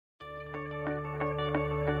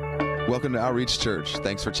Welcome to Outreach Church.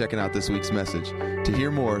 Thanks for checking out this week's message. To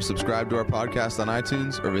hear more, subscribe to our podcast on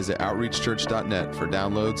iTunes or visit outreachchurch.net for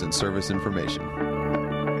downloads and service information.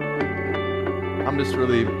 I'm just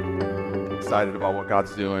really excited about what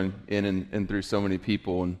God's doing in and through so many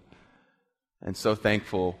people, and so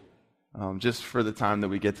thankful just for the time that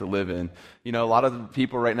we get to live in. You know, a lot of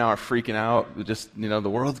people right now are freaking out. Just, you know, the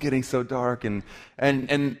world's getting so dark, and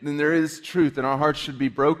there is truth, and our hearts should be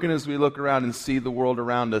broken as we look around and see the world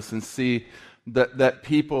around us and see that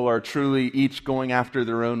people are truly each going after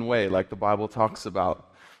their own way, like the Bible talks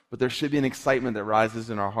about. But there should be an excitement that rises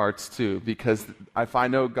in our hearts too, because if I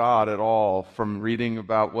know God at all from reading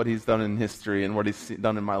about what He's done in history and what He's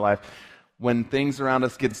done in my life, when things around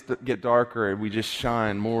us get darker, we just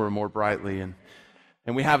shine more and more brightly, and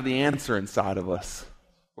we have the answer inside of us.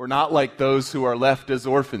 We're not like those who are left as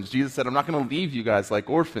orphans. Jesus said, I'm not going to leave you guys like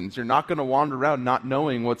orphans. You're not going to wander around not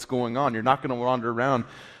knowing what's going on. You're not going to wander around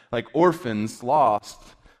like orphans lost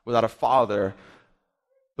without a father.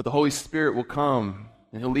 But the Holy Spirit will come,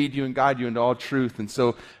 and He'll lead you and guide you into all truth. And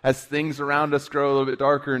so as things around us grow a little bit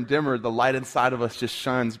darker and dimmer, the light inside of us just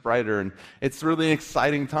shines brighter. And it's really an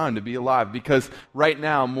exciting time to be alive, because right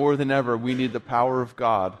now, more than ever, we need the power of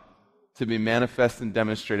God to be manifest and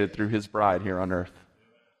demonstrated through His bride here on earth.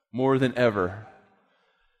 More than ever.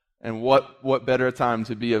 And what better time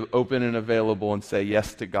to be open and available and say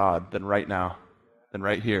yes to God than right now, than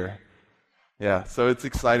right here. Yeah, so it's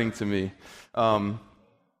exciting to me.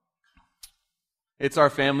 It's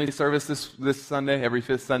our family service this Sunday. Every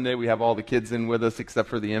fifth Sunday, we have all the kids in with us except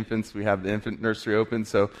for the infants. We have the infant nursery open.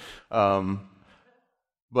 So,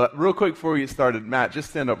 but real quick before we get started, Matt,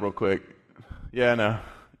 just stand up real quick. Yeah, no,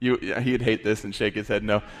 he'd hate this and shake his head.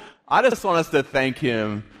 No, I just want us to thank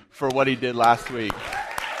him for what he did last week.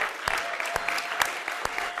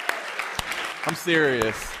 I'm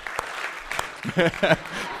serious.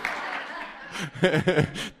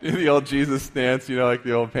 Do the old Jesus stance, you know, like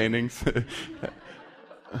the old paintings.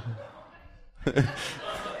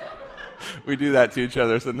 We do that to each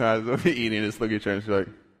other sometimes. We'll be eating, just look at each other and be like.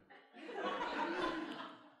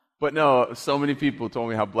 But no, so many people told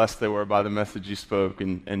me how blessed they were by the message you spoke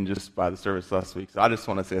and just by the service last week. So I just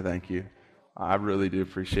want to say thank you. I really do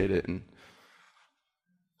appreciate it. And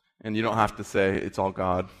you don't have to say it's all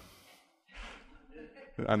God.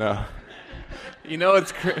 I know. You know,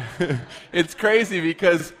 it's crazy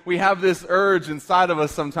because we have this urge inside of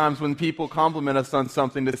us sometimes when people compliment us on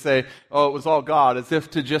something to say, oh, it was all God, as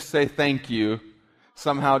if to just say thank you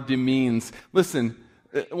somehow demeans. Listen,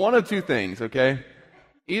 one of two things, okay?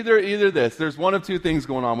 Either this, there's one of two things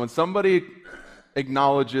going on. When somebody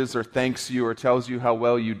acknowledges or thanks you or tells you how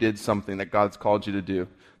well you did something that God's called you to do,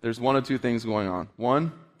 there's one of two things going on.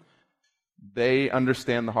 One, they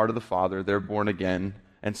understand the heart of the Father, they're born again,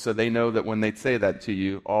 and so they know that when they say that to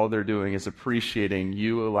you, all they're doing is appreciating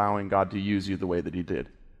you allowing God to use you the way that He did.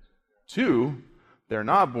 Two, they're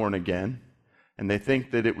not born again, and they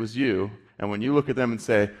think that it was you, and when you look at them and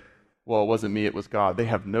say, well, it wasn't me, it was God, they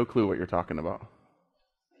have no clue what you're talking about.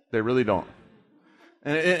 They really don't.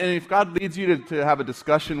 And if God leads you to have a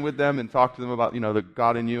discussion with them and talk to them about, you know, the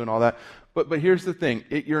God in you and all that, but here's the thing,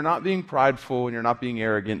 you're not being prideful and you're not being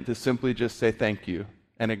arrogant to simply just say thank you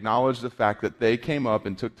and acknowledge the fact that they came up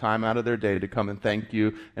and took time out of their day to come and thank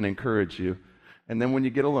you and encourage you. And then when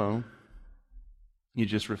you get alone, you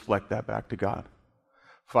just reflect that back to God.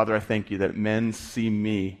 Father, I thank you that men see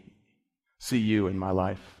you in my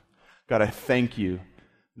life. God, I thank you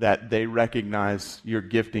that they recognize your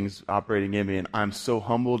giftings operating in me, and I'm so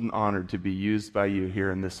humbled and honored to be used by you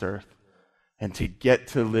here in this earth and to get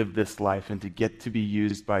to live this life and to get to be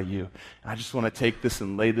used by you. And I just want to take this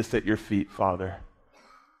and lay this at your feet, Father.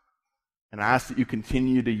 And I ask that you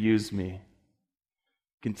continue to use me,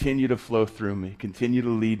 continue to flow through me, continue to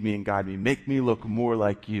lead me and guide me. Make me look more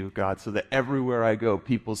like you, God, so that everywhere I go,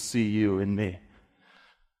 people see you in me.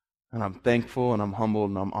 And I'm thankful and I'm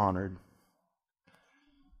humbled and I'm honored.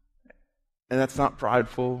 And that's not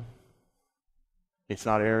prideful. It's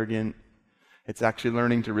not arrogant. It's actually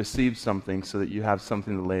learning to receive something so that you have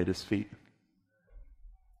something to lay at His feet.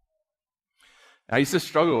 I used to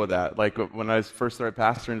struggle with that. Like when I first started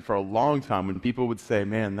pastoring for a long time, when people would say,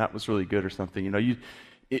 man, that was really good or something, you know,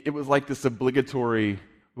 it was like this obligatory,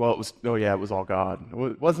 well, it was all God.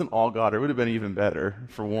 It wasn't all God. It would have been even better,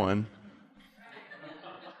 for one.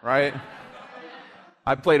 Right?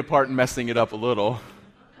 I played a part in messing it up a little.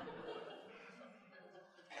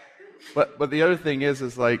 But the other thing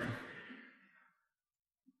is like,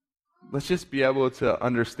 let's just be able to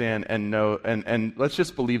understand and know, and let's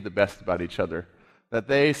just believe the best about each other. That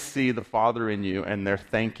they see the Father in you, and they're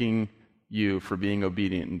thanking you for being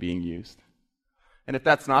obedient and being used. And if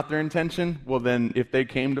that's not their intention, well then, if they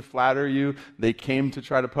came to flatter you, they came to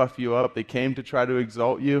try to puff you up, they came to try to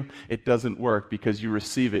exalt you, it doesn't work because you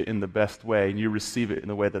receive it in the best way, and you receive it in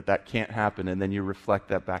the way that can't happen, and then you reflect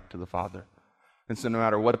that back to the Father. And so no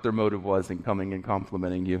matter what their motive was in coming and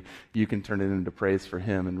complimenting you, you can turn it into praise for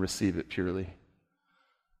Him and receive it purely.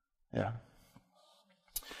 Yeah.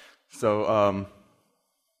 So,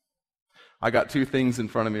 I got two things in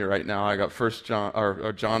front of me right now. I got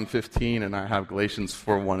John 15, and I have Galatians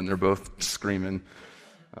 4:1, and they're both screaming.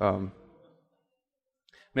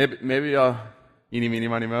 Maybe I'll eeny, meeny,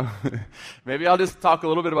 miny, mo. Maybe I'll just talk a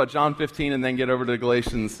little bit about John 15 and then get over to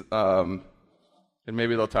Galatians, and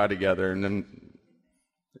maybe they'll tie together, and then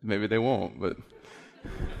maybe they won't. But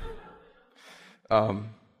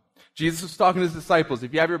Jesus was talking to His disciples.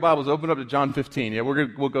 If you have your Bibles, open up to John 15. Yeah,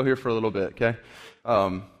 we'll go here for a little bit, okay?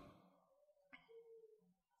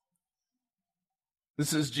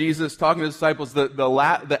 This is Jesus talking to His disciples.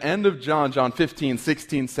 The end of John 15,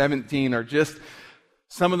 16, 17 are just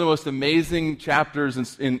some of the most amazing chapters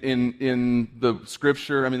in the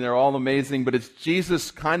Scripture. I mean, they're all amazing, but it's Jesus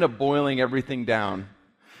kind of boiling everything down.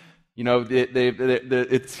 You know,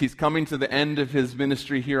 He's coming to the end of His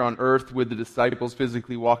ministry here on earth with the disciples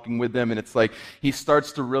physically walking with them, and it's like He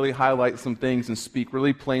starts to really highlight some things and speak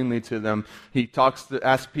really plainly to them. He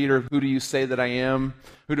asks Peter, "Who do you say that I am?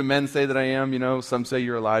 Who do men say that I am? You know, some say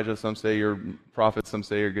you're Elijah, some say you're a prophet, some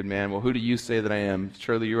say you're a good man. Well, who do you say that I am?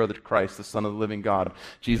 Surely you are the Christ, the Son of the living God."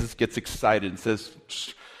 Jesus gets excited and says,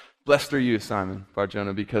 "Blessed are you, Simon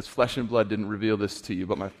Bar-Jonah, because flesh and blood didn't reveal this to you,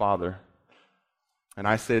 but my Father. And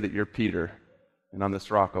I say that you're Peter, and on this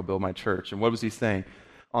rock I'll build my church." And what was He saying?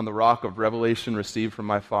 On the rock of revelation received from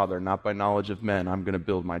my Father, not by knowledge of men, I'm going to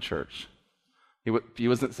build my church. He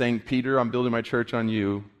wasn't saying, "Peter, I'm building my church on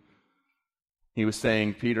you." He was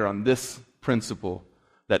saying, "Peter, on this principle,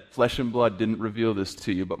 that flesh and blood didn't reveal this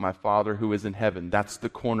to you, but my Father who is in heaven, that's the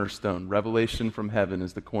cornerstone. Revelation from heaven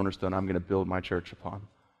is the cornerstone I'm going to build my church upon."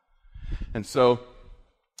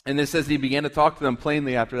 And it says He began to talk to them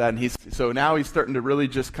plainly after that, and so now He's starting to really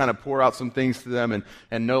just kind of pour out some things to them,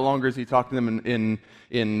 and no longer is He talking to them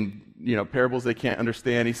in parables they can't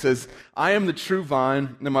understand. He says, "I am the true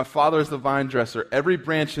vine, and my Father is the vine dresser. Every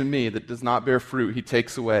branch in me that does not bear fruit, He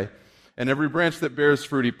takes away, and every branch that bears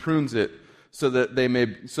fruit, He prunes it, so that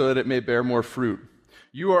it may bear more fruit.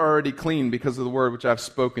 You are already clean because of the word which I have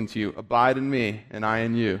spoken to you. Abide in me, and I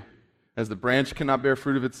in you. As the branch cannot bear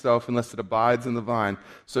fruit of itself unless it abides in the vine,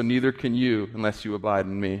 so neither can you unless you abide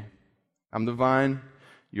in me. I'm the vine,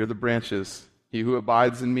 you're the branches. He who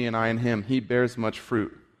abides in me and I in him, he bears much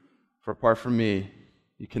fruit. For apart from me,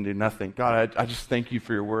 you can do nothing." God, I just thank you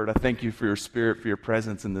for your word. I thank you for your Spirit, for your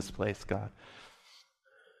presence in this place, God.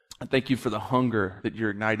 I thank you for the hunger that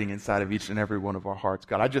you're igniting inside of each and every one of our hearts.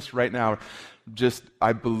 God, I just right now,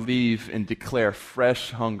 I believe and declare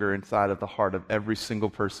fresh hunger inside of the heart of every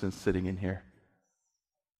single person sitting in here.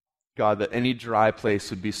 God, that any dry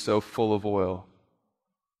place would be so full of oil.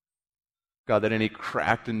 God, that any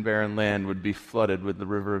cracked and barren land would be flooded with the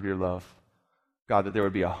river of your love. God, that there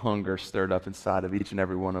would be a hunger stirred up inside of each and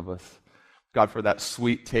every one of us. God, for that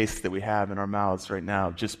sweet taste that we have in our mouths right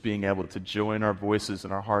now, just being able to join our voices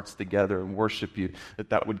and our hearts together and worship you,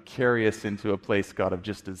 that would carry us into a place, God, of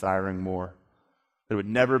just desiring more. It would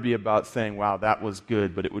never be about saying, "Wow, that was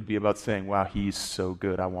good," but it would be about saying, "Wow, He's so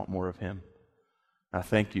good, I want more of Him." I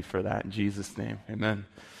thank you for that in Jesus' name. Amen.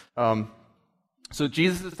 So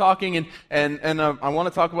Jesus is talking, and I want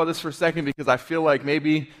to talk about this for a second because I feel like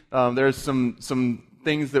maybe there's some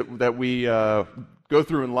things that we go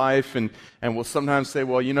through in life, and we'll sometimes say,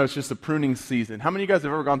 "Well, it's just a pruning season." How many of you guys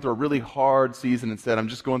have ever gone through a really hard season and said, "I'm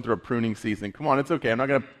just going through a pruning season"? Come on, it's okay. I'm not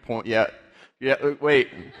going to point yet. Yeah, wait.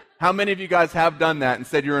 How many of you guys have done that and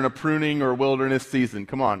said you're in a pruning or wilderness season?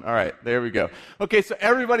 Come on. All right, there we go. Okay, so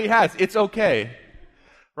everybody has. It's okay.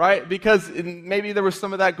 Right? Because maybe there was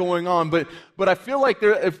some of that going on, but I feel like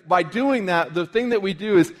by doing that, the thing that we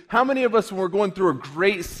do is, how many of us, when we're going through a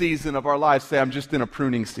great season of our lives, say, "I'm just in a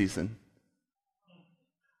pruning season"?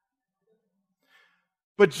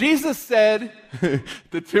 But Jesus said,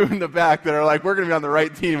 the two in the back that are like, "We're going to be on the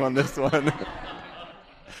right team on this one."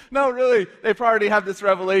 No, really, they already have this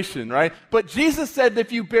revelation, right? But Jesus said that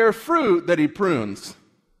if you bear fruit, that He prunes.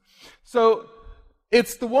 So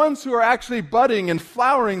it's the ones who are actually budding and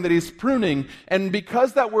flowering that He's pruning. And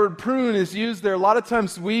because that word prune is used there, a lot of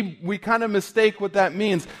times we kind of mistake what that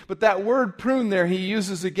means. But that word prune there, He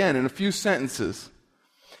uses again in a few sentences.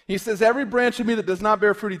 He says, "Every branch of me that does not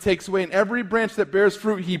bear fruit, He takes away, and every branch that bears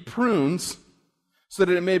fruit, He prunes, so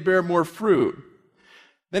that it may bear more fruit."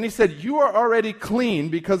 Then He said, "You are already clean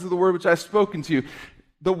because of the word which I have spoken to you."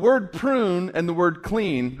 The word prune and the word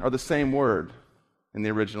clean are the same word in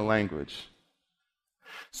the original language.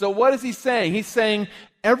 So what is he saying? He's saying,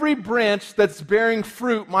 every branch that's bearing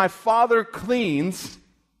fruit, my Father cleans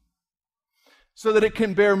so that it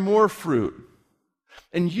can bear more fruit.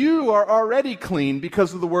 And you are already clean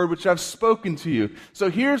because of the word which I've spoken to you. So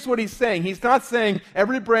here's what he's saying. He's not saying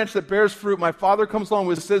every branch that bears fruit, my Father comes along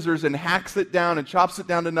with scissors and hacks it down and chops it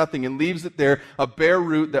down to nothing and leaves it there, a bare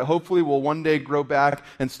root that hopefully will one day grow back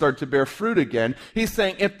and start to bear fruit again. He's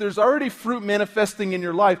saying if there's already fruit manifesting in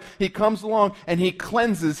your life, he comes along and he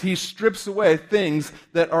cleanses, he strips away things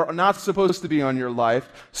that are not supposed to be on your life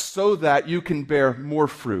so that you can bear more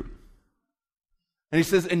fruit. And he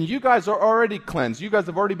says, and you guys are already cleansed. You guys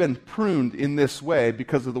have already been pruned in this way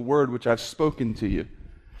because of the word which I've spoken to you.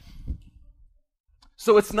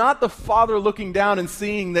 So it's not the Father looking down and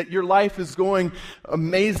seeing that your life is going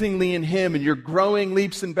amazingly in Him and you're growing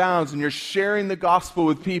leaps and bounds and you're sharing the gospel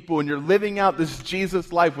with people and you're living out this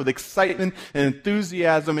Jesus life with excitement and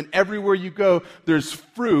enthusiasm, and everywhere you go, there's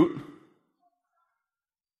fruit.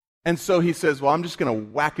 And so he says, well, I'm just going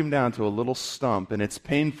to whack him down to a little stump, and it's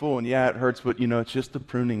painful, and yeah, it hurts, but it's just a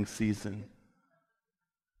pruning season.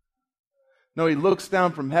 No, he looks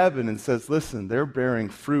down from heaven and says, listen, they're bearing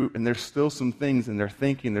fruit, and there's still some things in their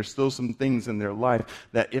thinking, there's still some things in their life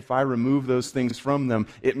that if I remove those things from them,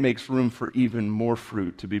 it makes room for even more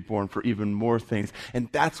fruit to be born, for even more things. And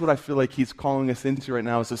that's what I feel like he's calling us into right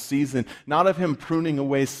now, is a season, not of him pruning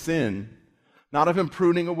away sin, not of him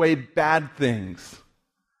pruning away bad things,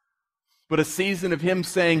 but a season of him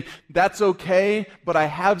saying, that's okay, but I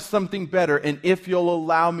have something better, and if you'll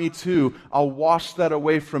allow me to, I'll wash that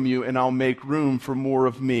away from you, and I'll make room for more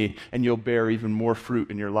of me, and you'll bear even more fruit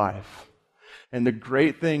in your life. And the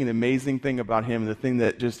great thing and amazing thing about him, and the thing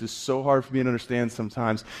that just is so hard for me to understand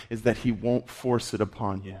sometimes, is that he won't force it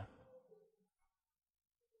upon you.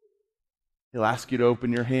 He'll ask you to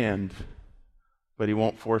open your hand, but he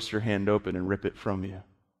won't force your hand open and rip it from you.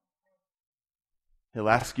 He'll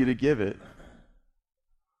ask you to give it,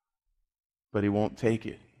 but he won't take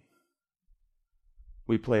it.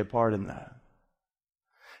 We play a part in that.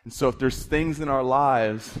 And so if there's things in our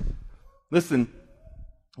lives, listen,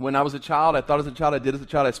 when I was a child, I thought as a child, I did as a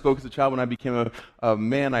child, I spoke as a child. When I became a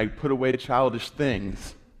man, I put away childish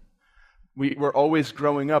things. We're always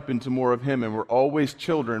growing up into more of him, and we're always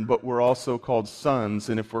children, but we're also called sons.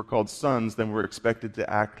 And if we're called sons, then we're expected to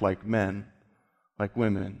act like men, like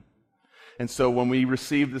women. And so when we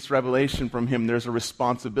receive this revelation from him, there's a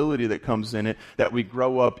responsibility that comes in it that we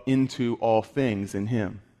grow up into all things in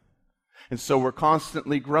him. And so we're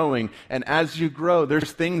constantly growing. And as you grow,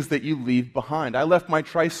 there's things that you leave behind. I left my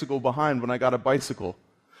tricycle behind when I got a bicycle.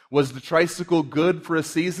 Was the tricycle good for a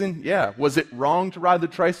season? Yeah. Was it wrong to ride the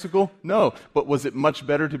tricycle? No. But was it much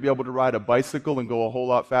better to be able to ride a bicycle and go a whole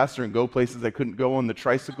lot faster and go places I couldn't go on the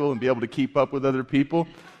tricycle and be able to keep up with other people?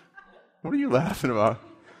 What are you laughing about?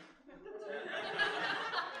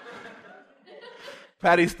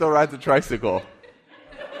 Patty still rides a tricycle.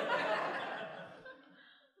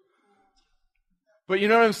 But you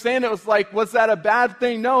know what I'm saying? It was like, was that a bad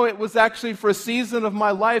thing? No, it was actually for a season of my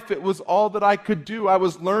life. It was all that I could do. I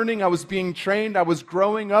was learning. I was being trained. I was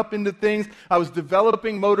growing up into things. I was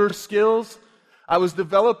developing motor skills. I was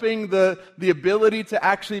developing the ability to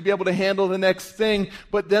actually be able to handle the next thing.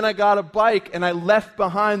 But then I got a bike and I left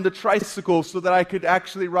behind the tricycle so that I could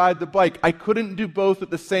actually ride the bike. I couldn't do both at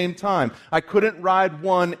the same time. I couldn't ride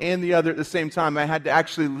one and the other at the same time. I had to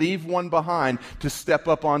actually leave one behind to step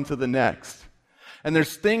up onto the next. And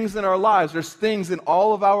there's things in our lives, there's things in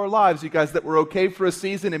all of our lives, you guys, that were okay for a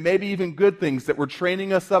season, and maybe even good things that were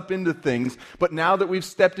training us up into things. But now that we've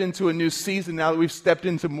stepped into a new season, now that we've stepped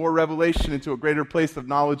into more revelation, into a greater place of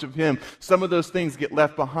knowledge of him, some of those things get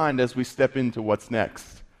left behind as we step into what's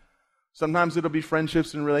next. Sometimes it'll be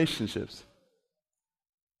friendships and relationships.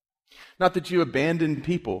 Not that you abandon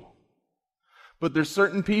people, but there's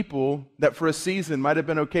certain people that for a season might have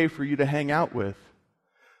been okay for you to hang out with.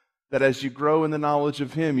 That as you grow in the knowledge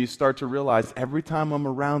of him, you start to realize every time I'm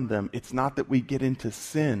around them, it's not that we get into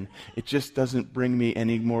sin. It just doesn't bring me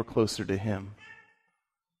any more closer to him.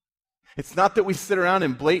 It's not that we sit around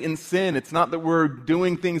in blatant sin. It's not that we're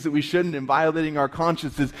doing things that we shouldn't and violating our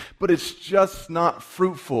consciences, but it's just not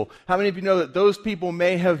fruitful. How many of you know that those people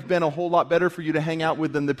may have been a whole lot better for you to hang out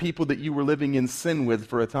with than the people that you were living in sin with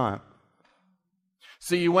for a time?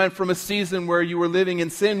 So you went from a season where you were living in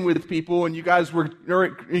sin with people and you guys were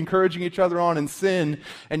encouraging each other on in sin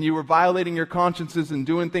and you were violating your consciences and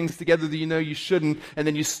doing things together that you know you shouldn't, and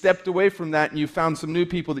then you stepped away from that and you found some new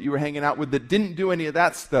people that you were hanging out with that didn't do any of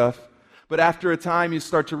that stuff, but after a time you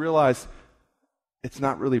start to realize it's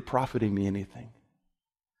not really profiting me anything.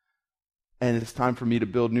 And it's time for me to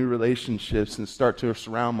build new relationships and start to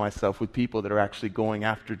surround myself with people that are actually going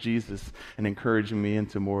after Jesus and encouraging me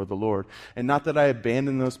into more of the Lord. And not that I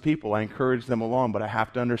abandon those people, I encourage them along, but I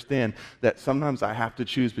have to understand that sometimes I have to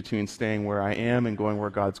choose between staying where I am and going where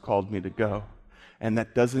God's called me to go. And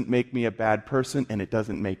that doesn't make me a bad person, and it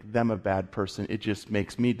doesn't make them a bad person. It just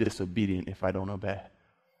makes me disobedient if I don't obey.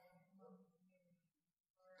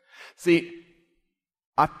 See,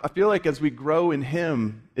 I feel like as we grow in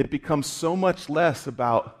Him, it becomes so much less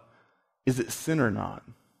about, is it sin or not?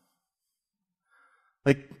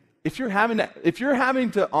 Like, if you're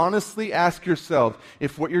having to honestly ask yourself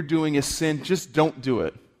if what you're doing is sin, just don't do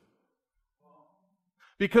it.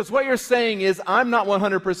 Because what you're saying is, I'm not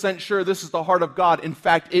 100% sure this is the heart of God. In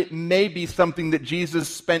fact, it may be something that Jesus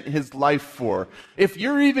spent His life for. If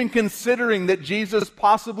you're even considering that Jesus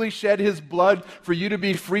possibly shed His blood for you to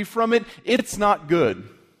be free from it, it's not good.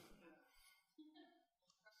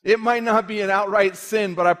 It might not be an outright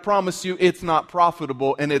sin, but I promise you it's not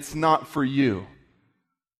profitable and it's not for you.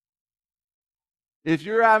 If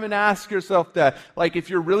you're having to ask yourself that, like if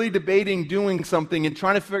you're really debating doing something and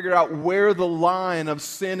trying to figure out where the line of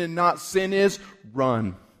sin and not sin is,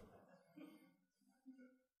 run.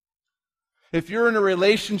 If you're in a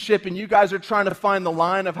relationship and you guys are trying to find the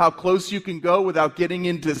line of how close you can go without getting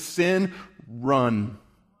into sin, run.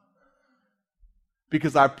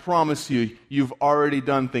 Because I promise you, you've already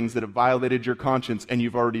done things that have violated your conscience, and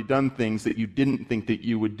you've already done things that you didn't think that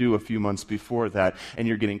you would do a few months before that, and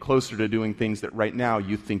you're getting closer to doing things that right now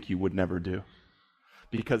you think you would never do.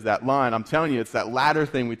 Because that line, I'm telling you, it's that ladder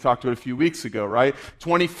thing we talked about a few weeks ago, right?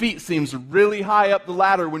 20 feet seems really high up the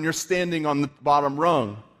ladder when you're standing on the bottom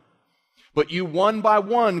rung. But you one by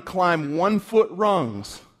one climb 1 foot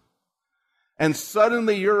rungs. And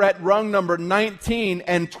suddenly you're at rung number 19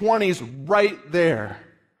 and 20's right there.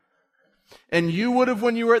 And you would have,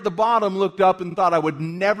 when you were at the bottom, looked up and thought, I would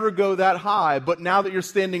never go that high. But now that you're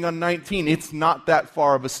standing on 19, it's not that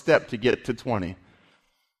far of a step to get to 20.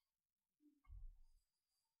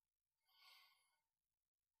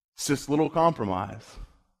 It's just little compromise.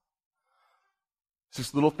 It's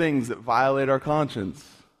just little things that violate our conscience.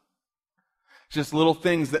 It's just little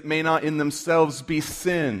things that may not in themselves be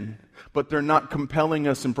sin, but they're not compelling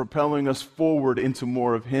us and propelling us forward into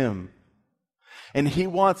more of Him. And He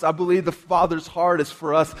wants, I believe the Father's heart is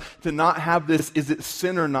for us to not have this, is it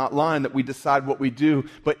sin or not line that we decide what we do,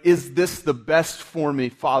 but is this the best for me,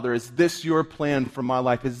 Father? Is this your plan for my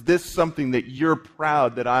life? Is this something that you're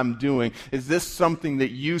proud that I'm doing? Is this something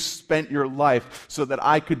that you spent your life so that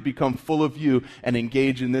I could become full of you and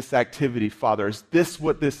engage in this activity, Father? Is this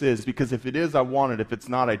what this is? Because if it is, I want it. If it's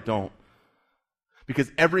not, I don't.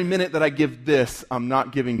 Because every minute that I give this, I'm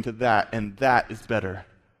not giving to that, and that is better,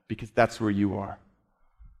 because that's where you are.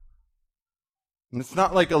 And it's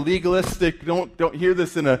not like a legalistic, don't hear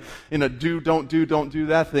this in a don't do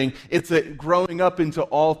that thing. It's a growing up into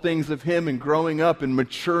all things of Him and growing up and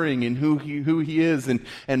maturing in who He is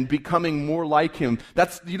and becoming more like Him.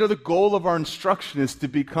 That's, the goal of our instruction is to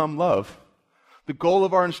become love. The goal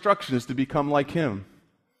of our instruction is to become like Him.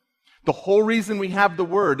 The whole reason we have the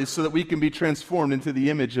Word is so that we can be transformed into the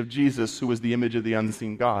image of Jesus, who is the image of the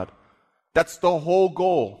unseen God. That's the whole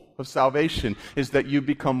goal of salvation, is that you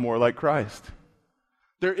become more like Christ.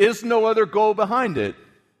 There is no other goal behind it.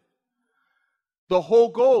 The whole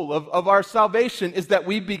goal of our salvation is that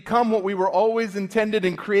we become what we were always intended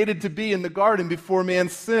and created to be in the garden before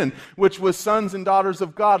man's sin, which was sons and daughters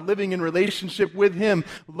of God, living in relationship with Him,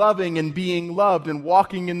 loving and being loved, and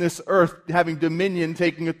walking in this earth, having dominion,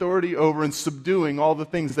 taking authority over, and subduing all the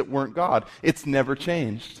things that weren't God. It's never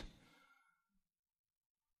changed.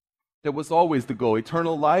 That was always the goal.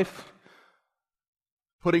 Eternal life,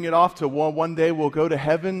 putting it off to one day we'll go to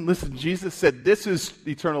heaven. Listen, Jesus said this is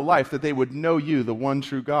eternal life, that they would know you, the one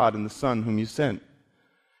true God, and the Son whom you sent.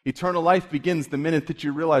 Eternal life begins the minute that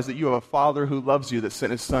you realize that you have a Father who loves you, that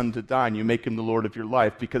sent His Son to die, and you make Him the Lord of your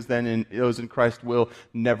life, because then those in Christ will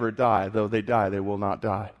never die. Though they die, they will not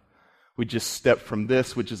die. We just step from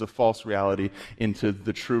this, which is a false reality, into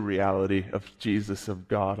the true reality of Jesus, of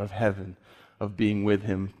God, of heaven, of being with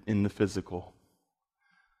Him in the physical.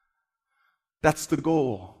 That's the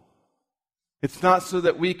goal. It's not so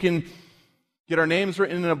that we can get our names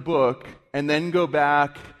written in a book and then go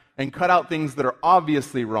back and cut out things that are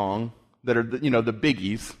obviously wrong, that are, the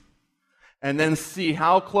biggies, and then see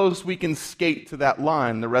how close we can skate to that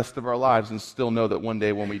line the rest of our lives and still know that one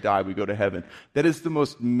day when we die, we go to heaven. That is the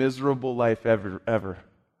most miserable life ever.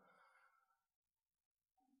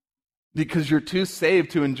 Because you're too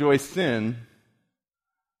saved to enjoy sin,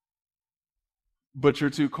 but you're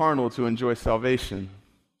too carnal to enjoy salvation.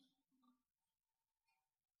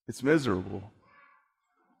 It's miserable.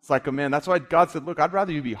 It's like a man. That's why God said, look, I'd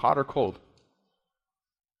rather you be hot or cold.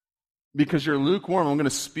 Because you're lukewarm, I'm going to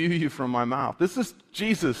spew you from my mouth. This is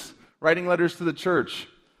Jesus writing letters to the church.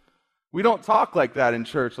 We don't talk like that in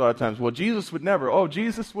church a lot of times. Well, Jesus would never. Oh,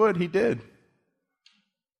 Jesus would. He did.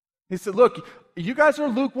 He said, look, you guys are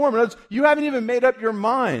lukewarm. You haven't even made up your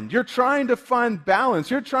mind. You're trying to find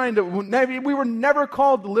balance. We were never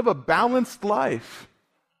called to live a balanced life.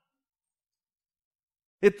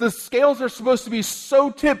 If the scales are supposed to be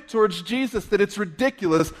so tipped towards Jesus that it's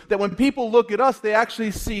ridiculous that when people look at us, they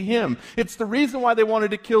actually see him. It's the reason why they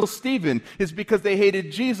wanted to kill Stephen, is because they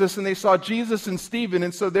hated Jesus and they saw Jesus in Stephen,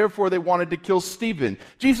 and so therefore they wanted to kill Stephen.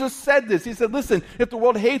 Jesus said this. He said, listen, if the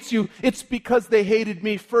world hates you, it's because they hated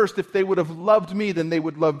me first. If they would have loved me, then they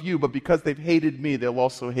would love you. But because they've hated me, they'll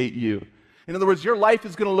also hate you. In other words, your life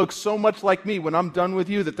is going to look so much like me when I'm done with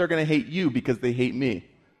you that they're going to hate you because they hate me.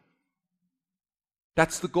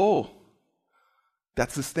 That's the goal.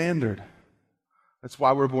 That's the standard. That's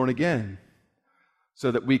why we're born again.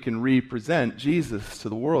 So that we can represent Jesus to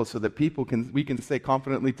the world, so that we can say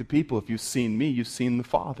confidently to people, if you've seen me, you've seen the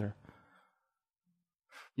Father.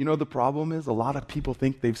 You know the problem is, a lot of people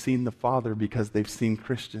think they've seen the Father because they've seen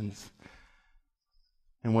Christians.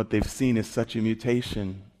 And what they've seen is such a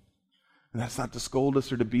mutation. And that's not to scold us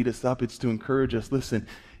or to beat us up, it's to encourage us. Listen,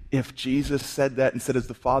 if Jesus said that and said, as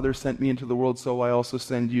the Father sent me into the world, so I also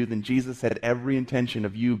send you, then Jesus had every intention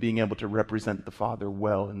of you being able to represent the Father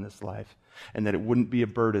well in this life. And that it wouldn't be a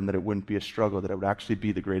burden, that it wouldn't be a struggle, that it would actually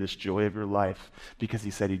be the greatest joy of your life, because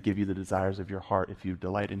he said he'd give you the desires of your heart if you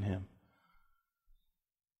delight in him.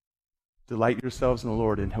 Delight yourselves in the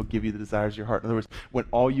Lord, and he'll give you the desires of your heart. In other words, when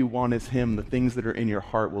all you want is him, the things that are in your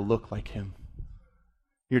heart will look like him.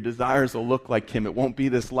 Your desires will look like him. It won't be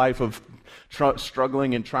this life of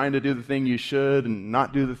struggling and trying to do the thing you should and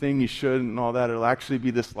not do the thing you should and all that. It'll actually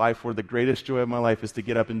be this life where the greatest joy of my life is to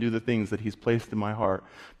get up and do the things that he's placed in my heart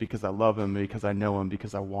because I love him, because I know him,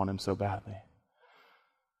 because I want him so badly.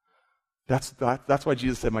 That's why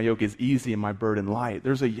Jesus said, my yoke is easy and my burden light.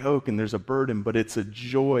 There's a yoke and there's a burden, but it's a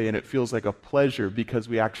joy and it feels like a pleasure because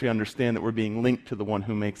we actually understand that we're being linked to the one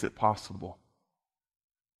who makes it possible.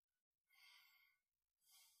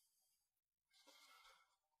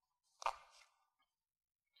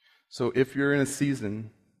 So if you're in a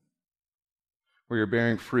season where you're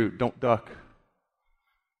bearing fruit, don't duck.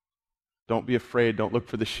 Don't be afraid. Don't look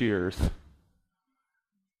for the shears.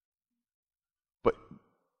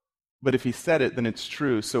 But if he said it, then it's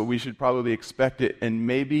true. So we should probably expect it and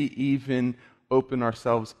maybe even open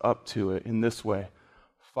ourselves up to it in this way.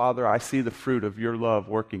 Father, I see the fruit of your love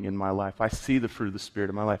working in my life. I see the fruit of the Spirit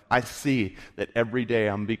in my life. I see that every day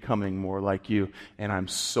I'm becoming more like you, and I'm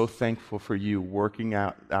so thankful for you working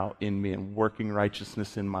out in me and working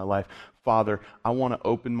righteousness in my life. Father, I want to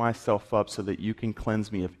open myself up so that you can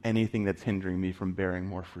cleanse me of anything that's hindering me from bearing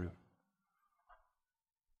more fruit.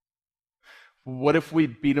 What if we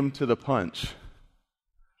beat him to the punch?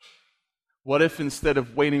 What if instead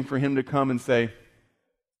of waiting for him to come and say,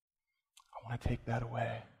 I want to take that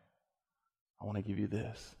away. I want to give you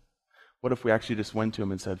this. What if we actually just went to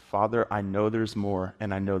him and said, Father, I know there's more,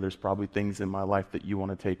 and I know there's probably things in my life that you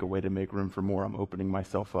want to take away to make room for more. I'm opening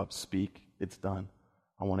myself up. Speak. It's done.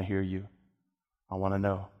 I want to hear you. I want to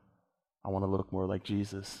know. I want to look more like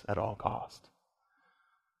Jesus at all cost.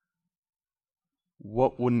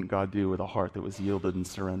 What wouldn't God do with a heart that was yielded and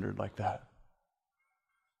surrendered like that?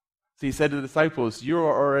 So he said to the disciples, you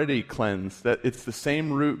are already cleansed. That it's the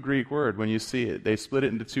same root Greek word when you see it. They split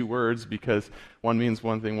it into two words because one means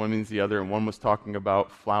one thing, one means the other, and one was talking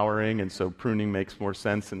about flowering, and so pruning makes more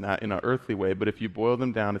sense in that in an earthly way. But if you boil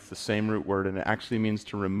them down, it's the same root word, and it actually means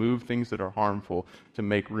to remove things that are harmful to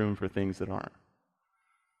make room for things that aren't.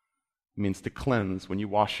 It means to cleanse. When you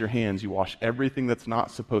wash your hands, you wash everything that's not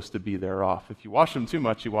supposed to be there off. If you wash them too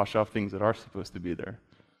much, you wash off things that are supposed to be there.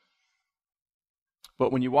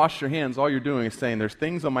 But when you wash your hands, all you're doing is saying, there's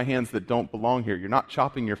things on my hands that don't belong here. You're not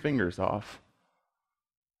chopping your fingers off.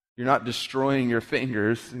 You're not destroying your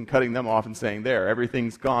fingers and cutting them off and saying, there,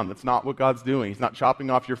 everything's gone. That's not what God's doing. He's not chopping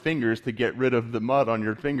off your fingers to get rid of the mud on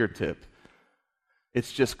your fingertip.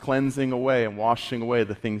 It's just cleansing away and washing away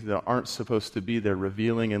the things that aren't supposed to be there,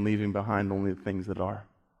 revealing and leaving behind only the things that are.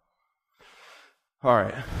 All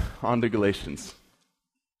right, on to Galatians,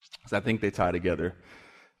 because I think they tie together.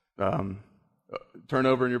 Turn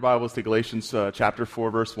over in your Bibles to Galatians chapter 4,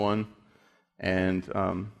 verse 1, and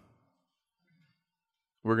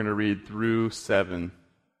we're going to read through 7.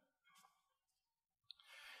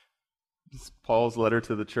 This is Paul's letter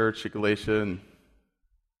to the church at Galatia, and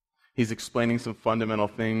he's explaining some fundamental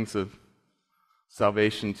things of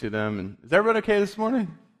salvation to them. And is everybody okay this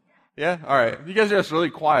morning? Yeah? All right. You guys are just really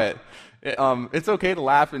quiet. It's okay to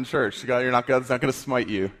laugh in church. It's not going to smite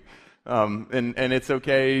you. And it's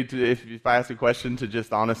okay to, if I ask a question, to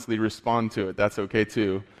just honestly respond to it. That's okay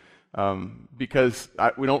too. Because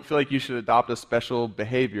we don't feel like you should adopt a special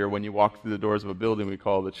behavior when you walk through the doors of a building we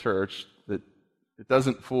call the church. That it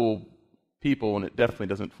doesn't fool people, and it definitely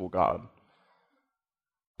doesn't fool God.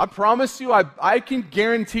 I promise you, I can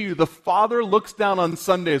guarantee you, the father looks down on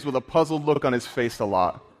Sundays with a puzzled look on his face a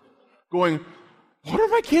lot, going, what are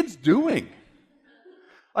my kids doing?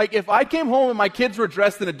 Like, if I came home and my kids were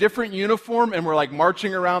dressed in a different uniform and were like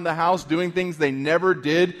marching around the house doing things they never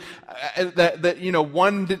did,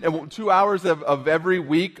 2 hours of every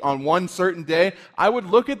week on one certain day, I would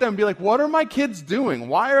look at them and be like, what are my kids doing?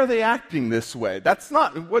 Why are they acting this way? That's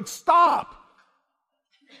not, stop.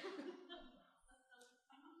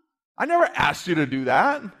 I never asked you to do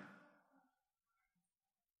that.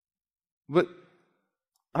 But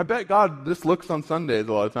I bet God just looks on Sundays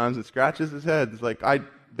a lot of times and scratches his head. It's like,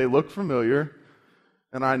 they look familiar,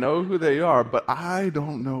 and I know who they are, but I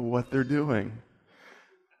don't know what they're doing.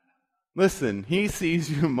 Listen, he sees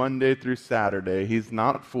you Monday through Saturday. He's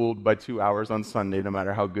not fooled by 2 hours on Sunday, no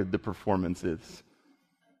matter how good the performance is.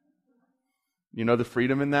 You know the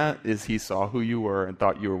freedom in that is he saw who you were and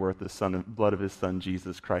thought you were worth the blood of his son,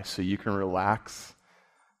 Jesus Christ. So you can relax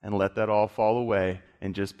and let that all fall away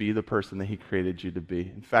and just be the person that he created you to be.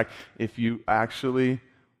 In fact, if you actually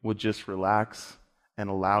would just relax and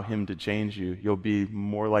allow him to change you, you'll be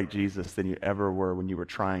more like Jesus than you ever were when you were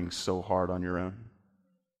trying so hard on your own.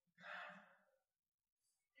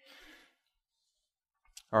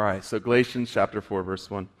 All right, so Galatians chapter 4, verse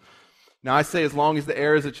 1. Now I say, as long as the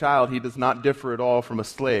heir is a child, he does not differ at all from a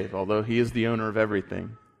slave, although he is the owner of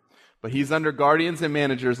everything. But he's under guardians and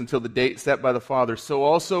managers until the date set by the Father. So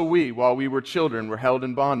also we, while we were children, were held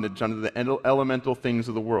in bondage under the elemental things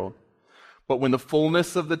of the world. But when the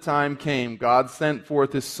fullness of the time came, God sent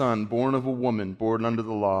forth his Son, born of a woman, born under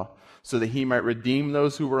the law, so that he might redeem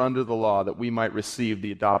those who were under the law, that we might receive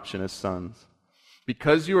the adoption as sons.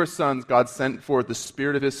 Because you are sons, God sent forth the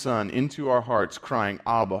Spirit of his Son into our hearts, crying,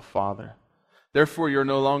 Abba, Father. Therefore you are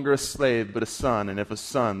no longer a slave, but a son, and if a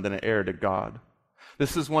son, then an heir to God.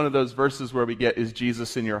 This is one of those verses where we get, is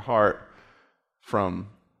Jesus in your heart, from.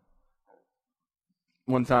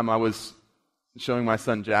 One time I was showing my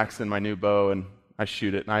son Jackson my new bow, and I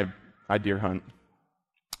shoot it, and I deer hunt.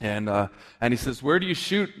 And he says, where do you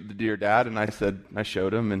shoot the deer, Dad? And I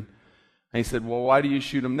showed him, and he said, well, why do you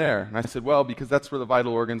shoot them there? And I said, well, because that's where the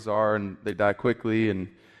vital organs are, and they die quickly, and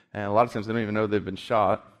a lot of times they don't even know they've been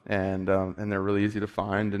shot, and they're really easy to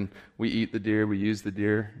find, and we eat the deer, we use the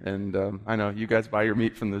deer, and I know you guys buy your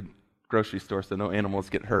meat from the grocery store, so no animals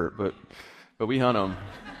get hurt, but we hunt them.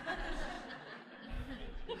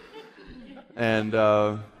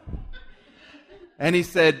 And he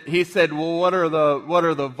said, well, what are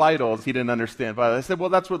the vitals? He didn't understand vitals. I said, well,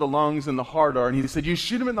 that's where the lungs and the heart are. And he said, you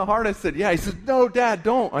shoot him in the heart? I said, yeah. He said, no, Dad,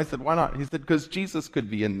 don't. I said, why not? He said, because Jesus could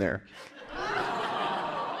be in there.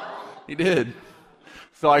 He did.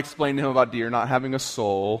 So I explained to him about deer not having a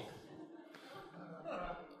soul.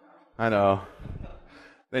 I know.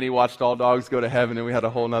 Then he watched All Dogs Go to Heaven, and we had a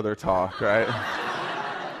whole nother talk, right?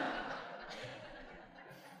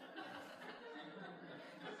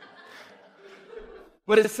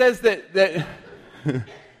 But it says that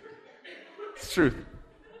it's true.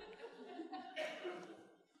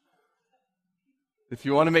 If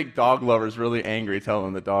you want to make dog lovers really angry, tell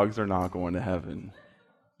them the dogs are not going to heaven.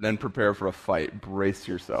 Then prepare for a fight. Brace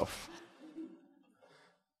yourself.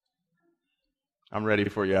 I'm ready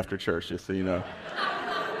for you after church, just so you know.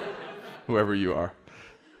 Whoever you are.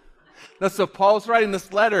 Now, so Paul's writing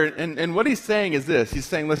this letter, and what he's saying is this. He's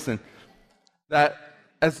saying, listen, that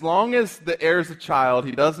as long as the heir is a child,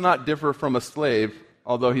 he does not differ from a slave,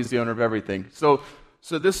 although he's the owner of everything. So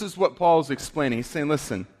this is what Paul's explaining. He's saying,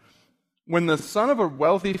 listen, when the son of a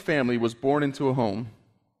wealthy family was born into a home,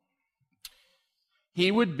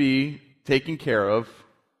 he would be taken care of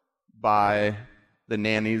by the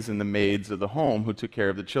nannies and the maids of the home who took care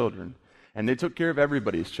of the children. And they took care of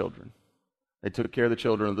everybody's children. They took care of the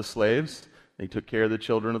children of the slaves. They took care of the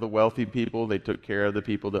children of the wealthy people. They took care of the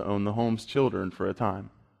people that owned the home's children for a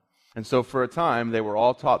time. And so for a time, they were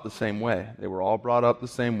all taught the same way. They were all brought up the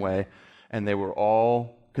same way, and they were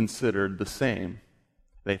all considered the same.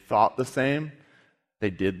 They thought the same.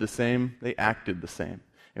 They did the same. They acted the same.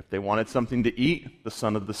 If they wanted something to eat, the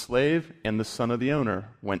son of the slave and the son of the owner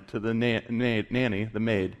went to the nanny, the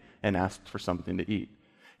maid, and asked for something to eat.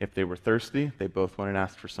 If they were thirsty, they both went and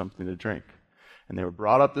asked for something to drink. And they were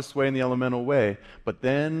brought up this way in the elemental way, but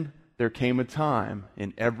then there came a time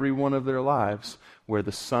in every one of their lives where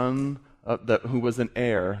the son who was an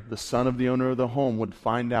heir, the son of the owner of the home, would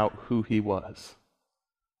find out who he was.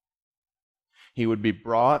 He would be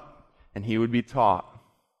brought and he would be taught,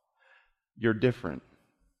 you're different.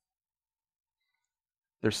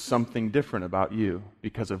 There's something different about you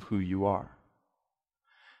because of who you are.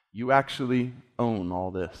 You actually own all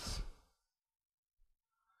this.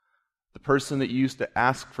 The person that you used to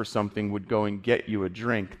ask for something would go and get you a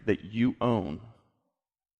drink that you own.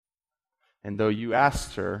 And though you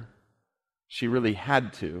asked her, she really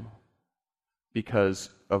had to because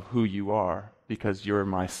of who you are, because you're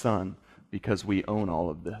my son, because we own all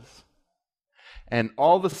of this. And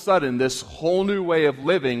all of a sudden, this whole new way of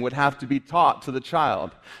living would have to be taught to the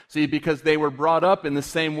child. See, because they were brought up in the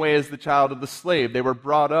same way as the child of the slave. They were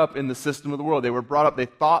brought up in the system of the world. They were brought up, they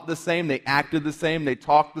thought the same, they acted the same, they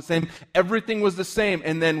talked the same. Everything was the same.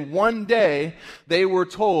 And then one day, they were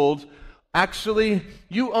told, actually,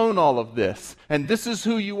 you own all of this, and this is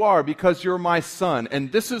who you are because you're my son, and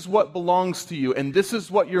this is what belongs to you, and this is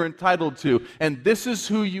what you're entitled to, and this is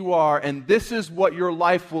who you are, and this is what your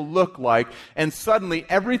life will look like. And suddenly,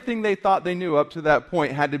 everything they thought they knew up to that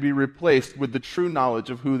point had to be replaced with the true knowledge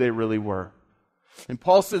of who they really were. And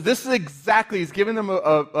Paul says this is exactly, he's giving them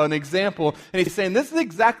an example, and he's saying this is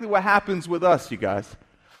exactly what happens with us, you guys.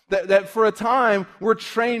 That for a time, we're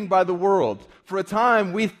trained by the world. For a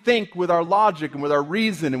time, we think with our logic and with our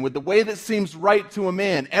reason and with the way that seems right to a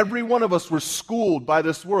man. Every one of us were schooled by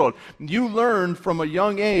this world. You learned from a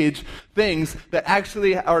young age things that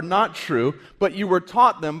actually are not true, but you were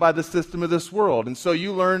taught them by the system of this world. And so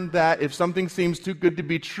you learned that if something seems too good to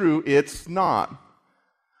be true, it's not.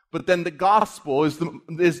 But then the gospel is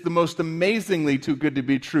the most amazingly too good to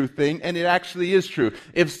be true thing, and it actually is true.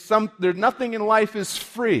 There's nothing in life is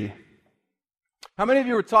free. How many of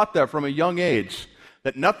you were taught that from a young age?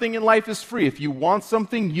 That nothing in life is free. If you want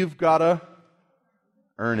something, you've got to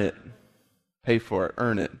earn it. Pay for it.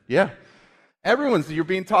 Earn it. Yeah. You're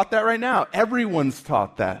being taught that right now. Everyone's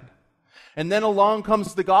taught that. And then along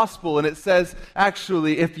comes the gospel, and it says,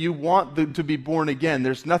 actually, if you want to be born again,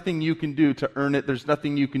 there's nothing you can do to earn it. There's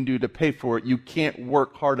nothing you can do to pay for it. You can't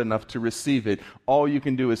work hard enough to receive it. All you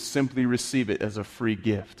can do is simply receive it as a free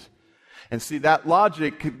gift. And see, that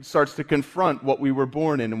logic starts to confront what we were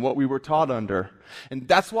born in and what we were taught under. And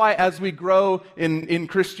that's why as we grow in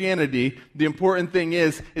Christianity, the important thing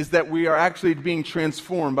is that we are actually being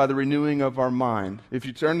transformed by the renewing of our mind. If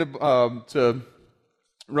you turn to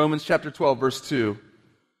Romans chapter 12, verse 2.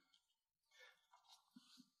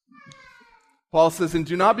 Paul says, and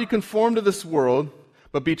do not be conformed to this world,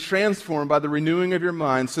 but be transformed by the renewing of your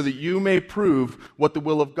mind, so that you may prove what the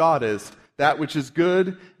will of God is, that which is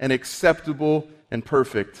good and acceptable and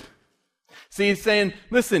perfect. See, he's saying,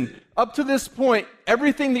 listen, up to this point,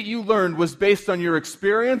 everything that you learned was based on your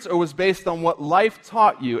experience or was based on what life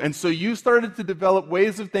taught you. And so you started to develop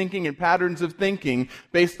ways of thinking and patterns of thinking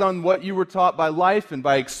based on what you were taught by life and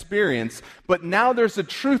by experience. But now there's a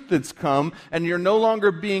truth that's come, and you're no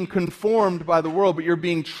longer being conformed by the world, but you're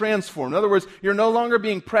being transformed. In other words, you're no longer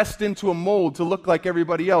being pressed into a mold to look like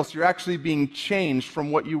everybody else. You're actually being changed from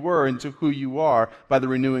what you were into who you are by the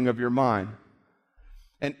renewing of your mind.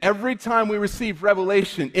 And every time we receive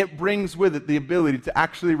revelation, it brings with it the ability to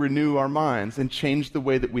actually renew our minds and change the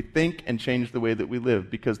way that we think and change the way that we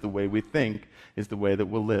live, because the way we think is the way that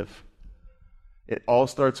we'll live. It all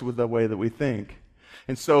starts with the way that we think.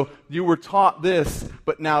 And so you were taught this,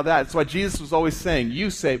 but now that. That's why Jesus was always saying,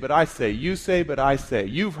 you say, but I say. You say, but I say.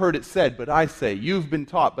 You've heard it said, but I say. You've been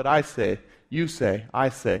taught, but I say. You say, I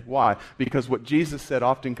say. Why? Because what Jesus said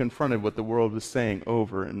often confronted what the world was saying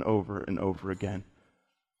over and over and over again.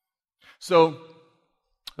 So,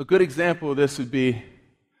 a good example of this would be,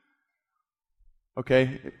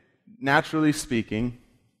 naturally speaking,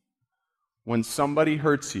 when somebody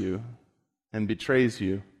hurts you and betrays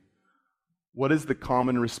you, what is the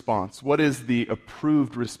common response? What is the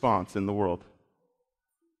approved response in the world?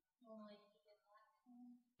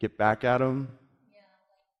 Get back at them?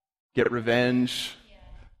 Get revenge?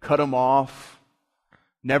 Cut them off?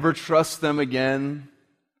 Never trust them again?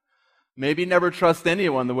 Maybe never trust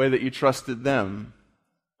anyone the way that you trusted them.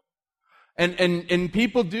 And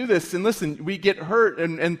people do this, and listen, we get hurt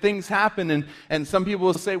and things happen, and some people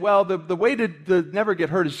will say, well, the way to never get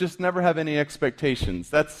hurt is just never have any expectations.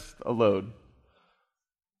 That's a load.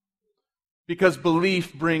 Because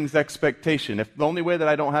belief brings expectation. If the only way that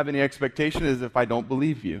I don't have any expectation is if I don't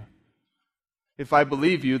believe you. If I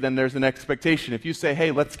believe you, then there's an expectation. If you say,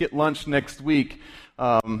 hey, let's get lunch next week,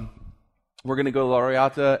 we're going to go to La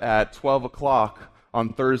Riata at 12 o'clock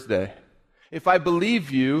on Thursday. If I believe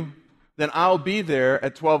you, then I'll be there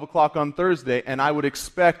at 12 o'clock on Thursday, and I would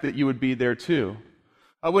expect that you would be there too.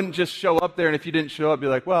 I wouldn't just show up there, and if you didn't show up, be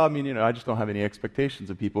like, well, I just don't have any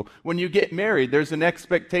expectations of people. When you get married, there's an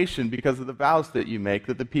expectation because of the vows that you make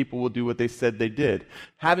that the people will do what they said they did.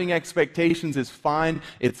 Having expectations is fine,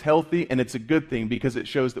 it's healthy, and it's a good thing because it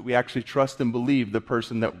shows that we actually trust and believe the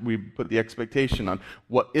person that we put the expectation on.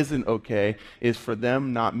 What isn't okay is for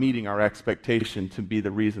them not meeting our expectation to be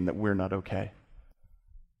the reason that we're not okay.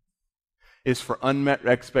 Is for unmet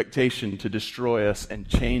expectation to destroy us and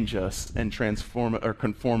change us and transform or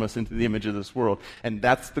conform us into the image of this world. And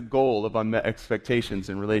that's the goal of unmet expectations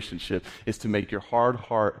in relationship, is to make your hard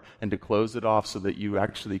heart and to close it off so that you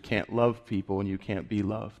actually can't love people and you can't be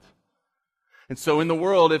loved. And so in the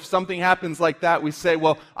world, if something happens like that, we say,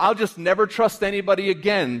 well, I'll just never trust anybody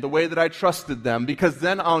again the way that I trusted them because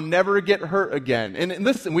then I'll never get hurt again. And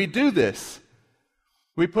listen, we do this.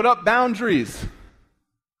 We put up boundaries.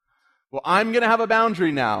 Well, I'm going to have a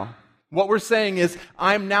boundary now. What we're saying is,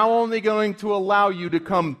 I'm now only going to allow you to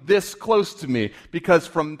come this close to me because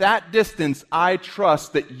from that distance, I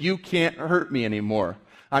trust that you can't hurt me anymore.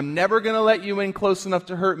 I'm never going to let you in close enough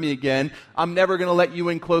to hurt me again. I'm never going to let you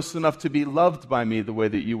in close enough to be loved by me the way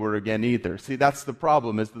that you were again either. See, that's the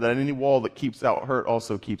problem, is that any wall that keeps out hurt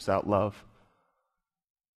also keeps out love.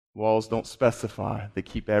 Walls don't specify. They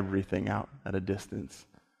keep everything out at a distance.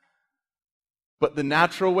 But the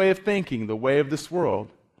natural way of thinking, the way of this world,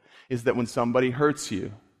 is that when somebody hurts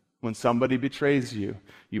you, when somebody betrays you,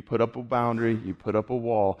 you put up a boundary, you put up a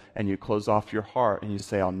wall, and you close off your heart, and you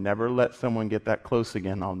say, I'll never let someone get that close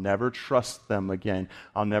again. I'll never trust them again.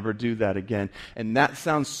 I'll never do that again. And that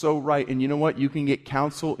sounds so right. And you know what? You can get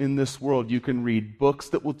counsel in this world. You can read books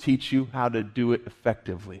that will teach you how to do it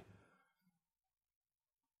effectively.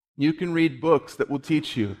 You can read books that will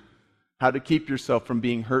teach you how to keep yourself from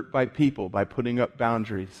being hurt by people by putting up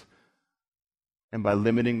boundaries and by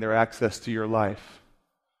limiting their access to your life.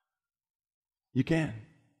 You can.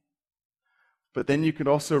 But then you could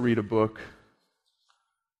also read a book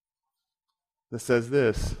that says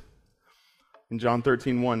this. In John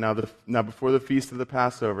 13:1, now before the feast of the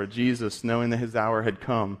Passover, Jesus, knowing that his hour had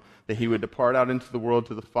come, that he would depart out into the world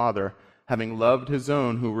to the Father, having loved his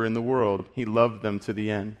own who were in the world, he loved them to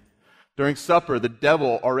the end. During supper, the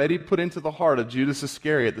devil already put into the heart of Judas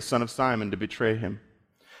Iscariot, the son of Simon, to betray him.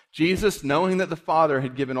 Jesus, knowing that the Father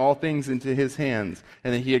had given all things into his hands,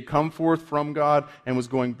 and that he had come forth from God and was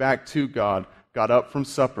going back to God, got up from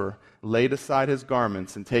supper, laid aside his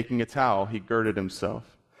garments, and taking a towel, he girded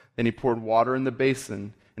himself. Then he poured water in the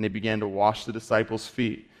basin, and he began to wash the disciples'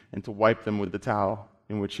 feet and to wipe them with the towel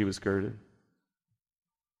in which he was girded.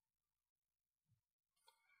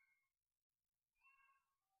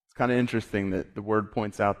 It's kind of interesting that the word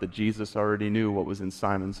points out that Jesus already knew what was in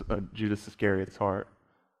Judas Iscariot's heart.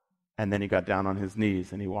 And then he got down on his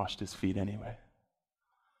knees and he washed his feet anyway.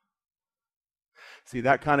 See,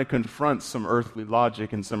 that kind of confronts some earthly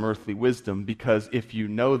logic and some earthly wisdom, because if you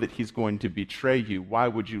know that he's going to betray you, why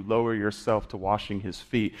would you lower yourself to washing his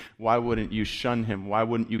feet? Why wouldn't you shun him? Why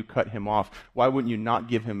wouldn't you cut him off? Why wouldn't you not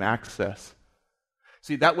give him access?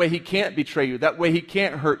 See, that way he can't betray you. That way he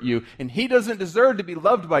can't hurt you. And he doesn't deserve to be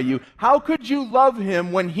loved by you. How could you love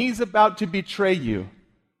him when he's about to betray you?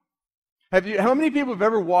 How many people have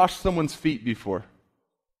ever washed someone's feet before?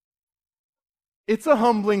 It's a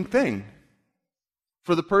humbling thing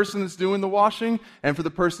for the person that's doing the washing and for the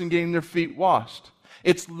person getting their feet washed.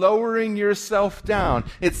 It's lowering yourself down.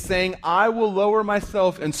 It's saying, I will lower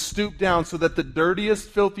myself and stoop down so that the dirtiest,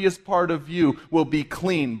 filthiest part of you will be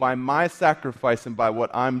clean by my sacrifice and by what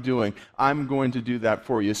I'm doing. I'm going to do that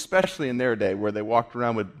for you, especially in their day where they walked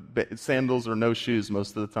around with sandals or no shoes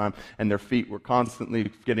most of the time, and their feet were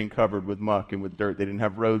constantly getting covered with muck and with dirt. They didn't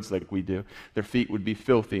have roads like we do. Their feet would be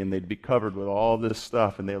filthy, and they'd be covered with all this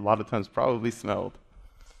stuff, and they a lot of times probably smelled,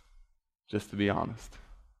 just to be honest.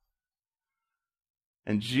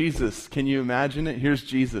 And Jesus, can you imagine it? Here's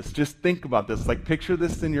Jesus. Just think about this. Like, picture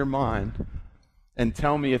this in your mind and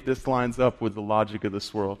tell me if this lines up with the logic of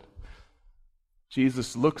this world.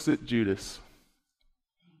 Jesus looks at Judas,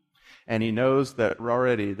 and he knows that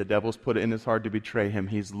already the devil's put it in his heart to betray him.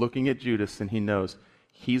 He's looking at Judas, and he knows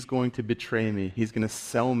he's going to betray me. He's going to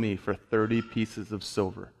sell me for 30 pieces of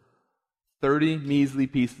silver. 30 measly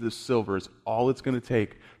pieces of silver is all it's going to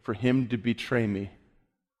take for him to betray me.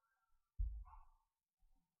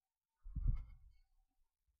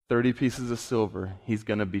 30 pieces of silver, he's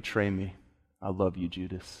going to betray me. I love you,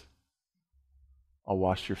 Judas. I'll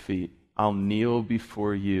wash your feet. I'll kneel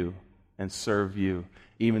before you and serve you,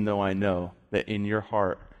 even though I know that in your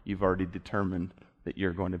heart you've already determined that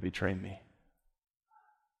you're going to betray me.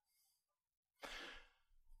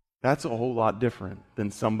 That's a whole lot different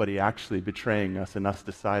than somebody actually betraying us and us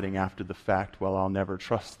deciding after the fact, well, I'll never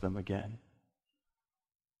trust them again.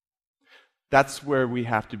 That's where we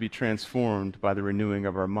have to be transformed by the renewing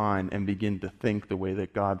of our mind and begin to think the way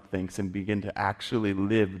that God thinks and begin to actually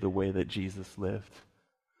live the way that Jesus lived.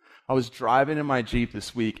 I was driving in my Jeep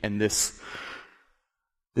this week, and this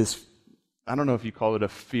I don't know if you call it a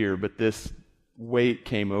fear, but this weight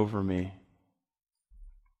came over me.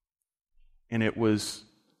 And it was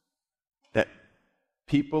that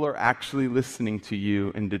people are actually listening to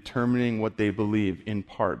you and determining what they believe in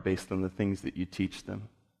part based on the things that you teach them.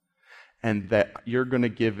 And that you're going to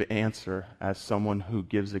give answer as someone who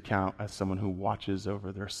gives account, as someone who watches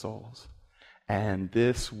over their souls. And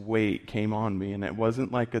this weight came on me, and it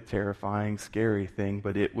wasn't like a terrifying, scary thing,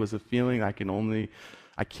 but it was a feeling I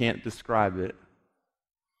can't describe it.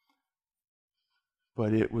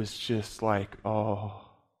 But it was just like, oh,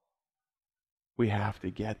 we have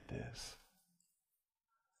to get this.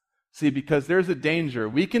 See, because there's a danger.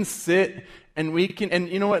 We can sit and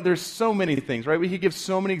you know what? There's so many things, right? We could give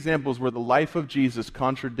so many examples where the life of Jesus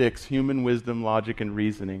contradicts human wisdom, logic, and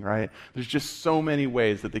reasoning, right? There's just so many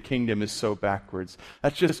ways that the kingdom is so backwards.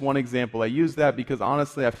 That's just one example. I use that because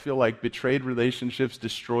honestly, I feel like betrayed relationships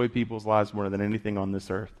destroy people's lives more than anything on this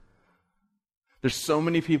earth. There's so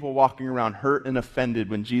many people walking around hurt and offended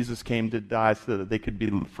when Jesus came to die so that they could be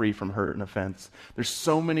free from hurt and offense. There's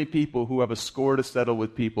so many people who have a score to settle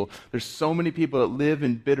with people. There's so many people that live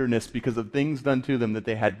in bitterness because of things done to them that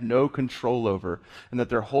they had no control over and that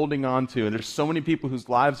they're holding on to. And there's so many people whose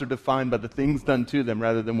lives are defined by the things done to them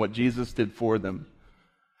rather than what Jesus did for them.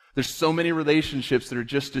 There's so many relationships that are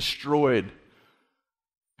just destroyed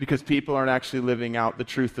because people aren't actually living out the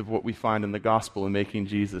truth of what we find in the gospel and making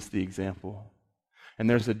Jesus the example. And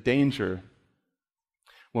there's a danger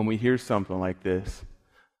when we hear something like this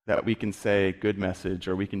that we can say, good message,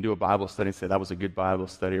 or we can do a Bible study and say, that was a good Bible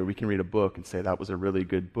study, or we can read a book and say, that was a really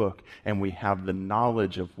good book, and we have the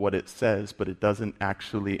knowledge of what it says, but it doesn't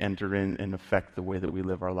actually enter in and affect the way that we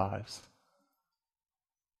live our lives.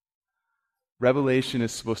 Revelation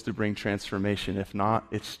is supposed to bring transformation. If not,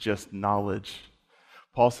 it's just knowledge.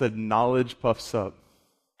 Paul said, knowledge puffs up.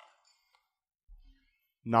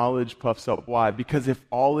 Knowledge puffs up. Why? Because if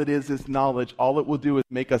all it is knowledge, all it will do is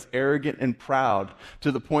make us arrogant and proud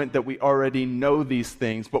to the point that we already know these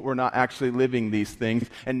things, but we're not actually living these things.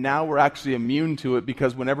 And now we're actually immune to it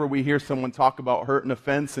because whenever we hear someone talk about hurt and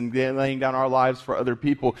offense and laying down our lives for other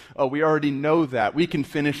people, we already know that. We can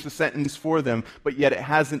finish the sentence for them, but yet it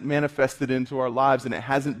hasn't manifested into our lives and it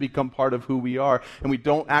hasn't become part of who we are. And we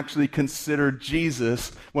don't actually consider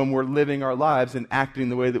Jesus when we're living our lives and acting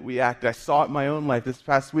the way that we act. I saw it in my own life this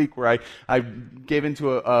past week where I gave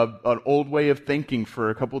into an old way of thinking for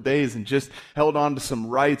a couple days and just held on to some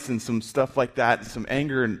rights and some stuff like that and some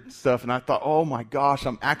anger and stuff. And I thought, oh my gosh,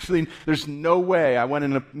 there's no way. I went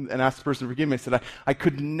in and asked the person to forgive me. I said, I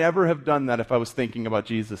could never have done that if I was thinking about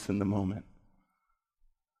Jesus in the moment.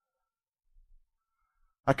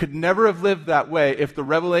 I could never have lived that way if the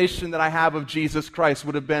revelation that I have of Jesus Christ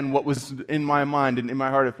would have been what was in my mind and in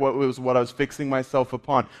my heart, if what was what I was fixing myself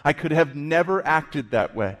upon. I could have never acted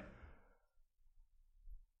that way.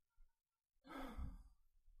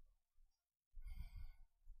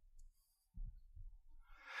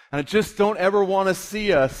 And I just don't ever want to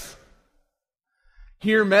see us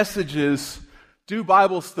hear messages, do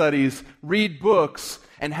Bible studies, read books,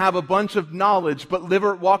 and have a bunch of knowledge, but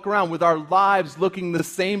walk around with our lives looking the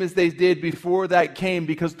same as they did before that came,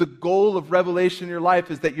 because the goal of revelation in your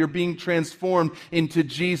life is that you're being transformed into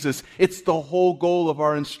Jesus. It's the whole goal of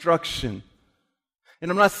our instruction.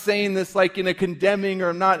 And I'm not saying this like in a condemning, or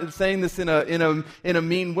I'm not saying this in a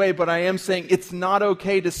mean way, but I am saying it's not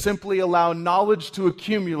okay to simply allow knowledge to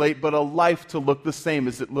accumulate, but a life to look the same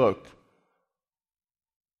as it looked.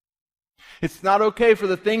 It's not okay for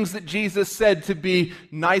the things that Jesus said to be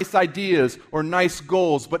nice ideas or nice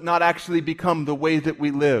goals, but not actually become the way that we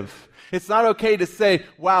live. It's not okay to say,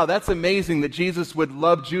 wow, that's amazing that Jesus would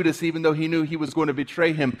love Judas even though he knew he was going to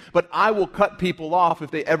betray him, but I will cut people off if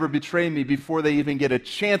they ever betray me before they even get a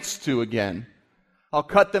chance to again. I'll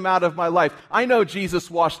cut them out of my life. I know Jesus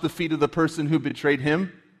washed the feet of the person who betrayed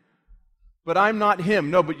him, but I'm not him.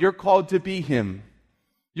 No, but you're called to be him.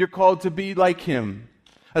 You're called to be like him.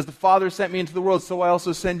 As the Father sent me into the world, so I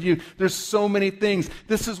also send you. There's so many things.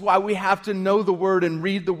 This is why we have to know the Word and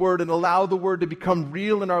read the Word and allow the Word to become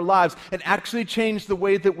real in our lives and actually change the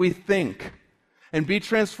way that we think. And be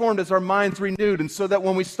transformed as our minds renewed. And so that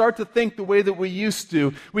when we start to think the way that we used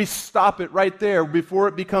to, we stop it right there before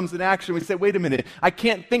it becomes an action. We say, wait a minute, I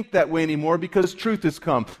can't think that way anymore because truth has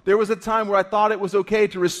come. There was a time where I thought it was okay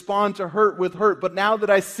to respond to hurt with hurt, but now that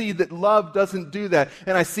I see that love doesn't do that,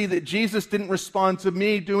 and I see that Jesus didn't respond to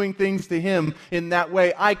me doing things to him in that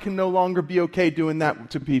way, I can no longer be okay doing that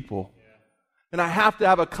to people. And I have to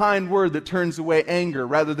have a kind word that turns away anger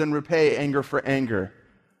rather than repay anger for anger.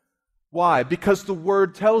 Why? Because the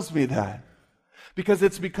Word tells me that. Because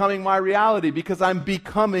it's becoming my reality. Because I'm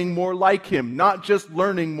becoming more like Him, not just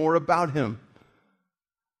learning more about Him.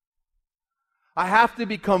 I have to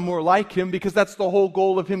become more like Him because that's the whole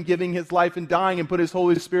goal of Him giving His life and dying and put His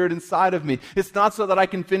Holy Spirit inside of me. It's not so that I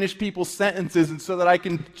can finish people's sentences and so that I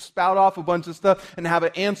can spout off a bunch of stuff and have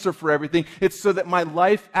an answer for everything. It's so that my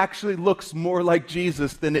life actually looks more like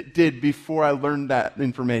Jesus than it did before I learned that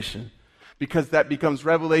information. Because that becomes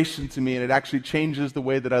revelation to me and it actually changes the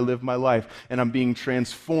way that I live my life. And I'm being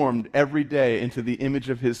transformed every day into the image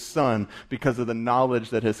of His Son because of the knowledge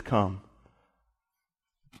that has come.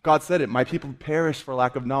 God said it, my people perish for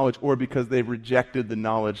lack of knowledge or because they rejected the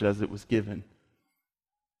knowledge as it was given.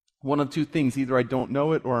 One of two things, either I don't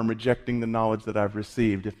know it or I'm rejecting the knowledge that I've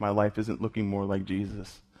received if my life isn't looking more like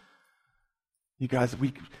Jesus. You guys,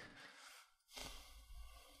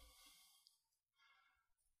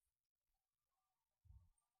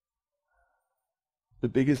 the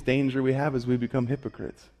biggest danger we have is we become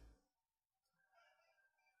hypocrites.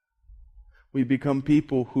 We become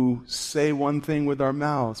people who say one thing with our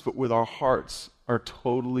mouths, but with our hearts are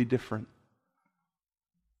totally different.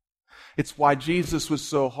 It's why Jesus was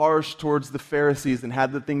so harsh towards the Pharisees and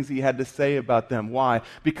had the things He had to say about them. Why?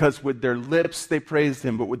 Because with their lips they praised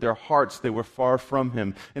Him, but with their hearts they were far from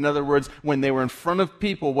Him. In other words, when they were in front of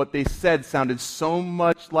people, what they said sounded so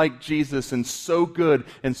much like Jesus and so good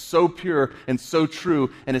and so pure and so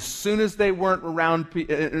true. And as soon as they weren't around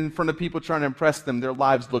in front of people trying to impress them, their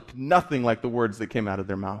lives looked nothing like the words that came out of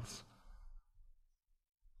their mouths.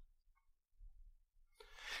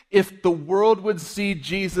 If the world would see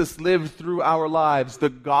Jesus live through our lives, the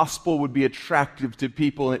gospel would be attractive to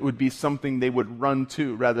people and it would be something they would run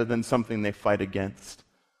to rather than something they fight against.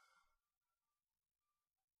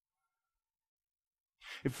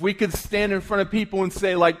 If we could stand in front of people and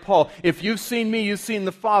say, like Paul, if you've seen me, you've seen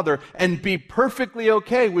the Father, and be perfectly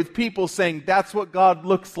okay with people saying that's what God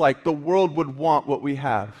looks like, the world would want what we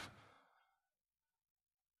have.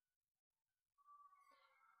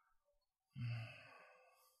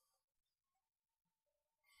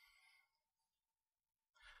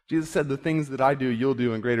 Jesus said, the things that I do, you'll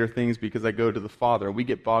do, and greater things because I go to the Father. We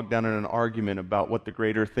get bogged down in an argument about what the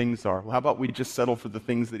greater things are. Well, how about we just settle for the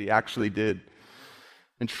things that He actually did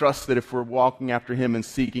and trust that if we're walking after Him and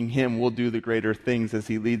seeking Him, we'll do the greater things as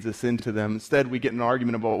He leads us into them. Instead, we get in an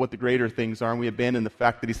argument about what the greater things are, and we abandon the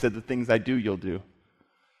fact that He said, the things I do, you'll do.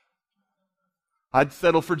 I'd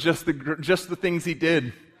settle for just the things He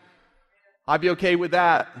did. I'd be okay with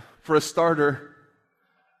that for a starter.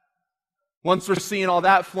 Once we're seeing all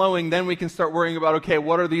that flowing, then we can start worrying about, okay,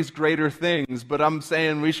 what are these greater things? But I'm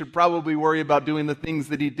saying we should probably worry about doing the things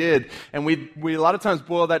that He did. And we a lot of times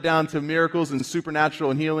boil that down to miracles and supernatural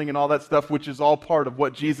and healing and all that stuff, which is all part of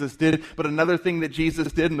what Jesus did. But another thing that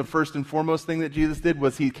Jesus did, and the first and foremost thing that Jesus did,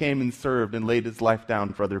 was He came and served and laid His life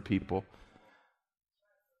down for other people.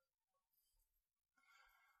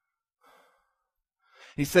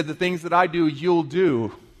 He said, the things that I do, you'll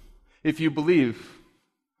do if you believe.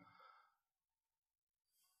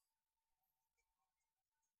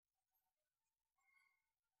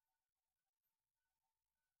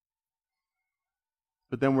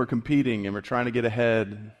 But then we're competing and we're trying to get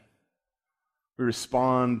ahead. We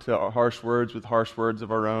respond to our harsh words with harsh words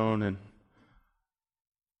of our own. And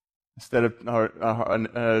instead of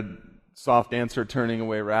a soft answer turning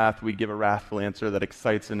away wrath, we give a wrathful answer that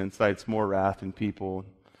excites and incites more wrath in people.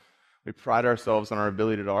 We pride ourselves on our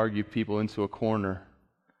ability to argue people into a corner.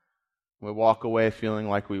 We walk away feeling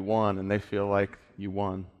like we won, and they feel like you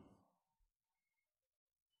won.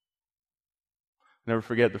 Never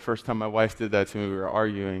forget the first time my wife did that to me, we were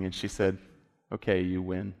arguing, and she said, okay, you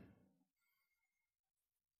win.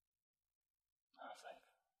 I was like,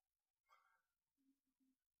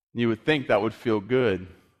 you would think that would feel good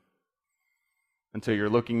until you're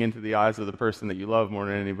looking into the eyes of the person that you love more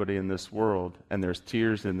than anybody in this world, and there's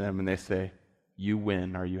tears in them, and they say, you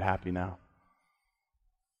win. Are you happy now?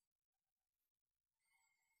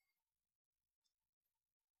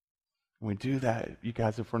 When we do that, you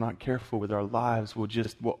guys, if we're not careful with our lives, we'll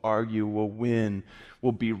argue, we'll win,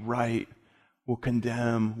 we'll be right, We'll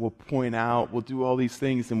condemn, we'll point out, we'll do all these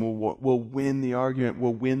things, and we'll win the argument,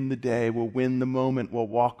 we'll win the day, we'll win the moment, we'll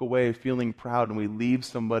walk away feeling proud, and we leave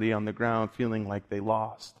somebody on the ground feeling like they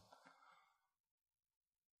lost.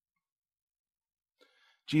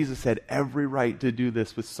 Jesus had every right to do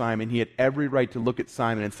this with Simon. He had every right to look at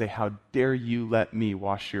Simon and say, "How dare you let me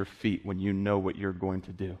wash your feet when you know what you're going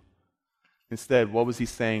to do?" Instead, what was he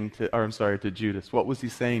saying to Judas? What was he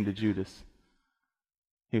saying to Judas?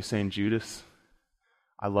 He was saying, "Judas,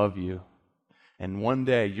 I love you. And one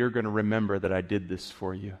day you're going to remember that I did this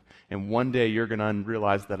for you. And one day you're going to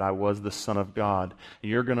realize that I was the Son of God.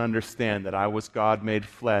 And you're going to understand that I was God made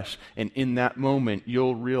flesh. And in that moment,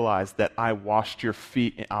 you'll realize that I washed your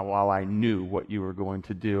feet while I knew what you were going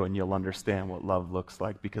to do. And you'll understand what love looks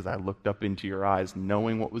like because I looked up into your eyes,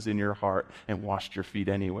 knowing what was in your heart, and washed your feet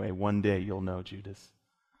anyway. One day you'll know, Judas.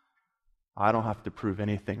 I don't have to prove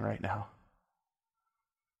anything right now.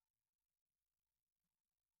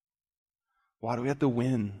 Why do we have to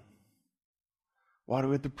win? Why do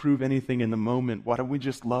we have to prove anything in the moment? Why don't we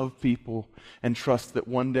just love people and trust that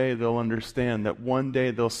one day they'll understand, that one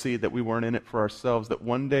day they'll see that we weren't in it for ourselves, that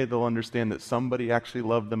one day they'll understand that somebody actually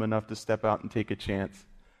loved them enough to step out and take a chance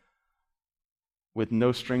with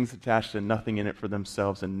no strings attached and nothing in it for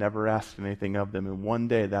themselves and never asked anything of them. And one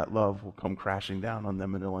day that love will come crashing down on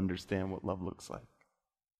them and they'll understand what love looks like.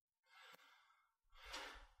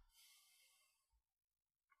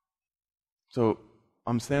 So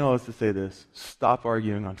I'm saying all this to say this. Stop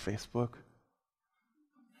arguing on Facebook.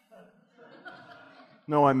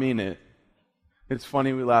 No, I mean it. It's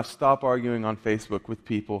funny, we laugh. Stop arguing on Facebook with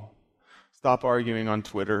people. Stop arguing on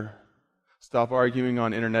Twitter. Stop arguing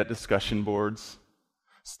on internet discussion boards.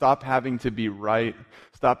 Stop having to be right.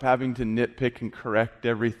 Stop having to nitpick and correct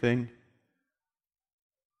everything.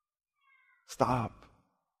 Stop.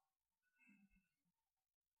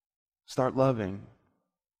 Start loving.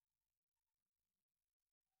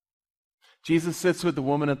 Jesus sits with the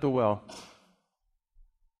woman at the well.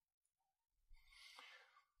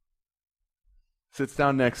 Sits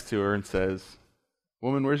down next to her and says,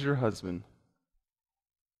 "Woman, where's your husband?"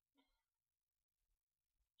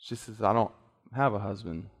 She says, "I don't have a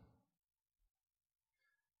husband."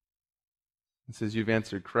 He says, "You've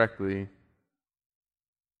answered correctly,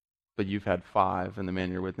 but you've had 5, and the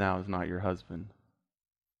man you're with now is not your husband."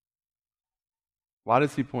 Why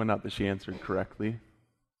does he point out that she answered correctly?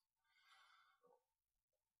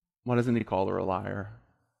 Why doesn't he call her a liar?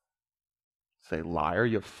 Say, "Liar,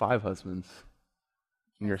 you have 5 husbands,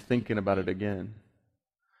 and you're thinking about it again."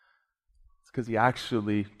 It's because he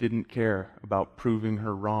actually didn't care about proving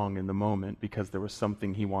her wrong in the moment because there was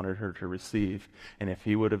something he wanted her to receive. And if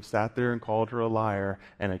he would have sat there and called her a liar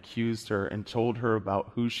and accused her and told her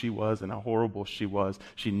about who she was and how horrible she was,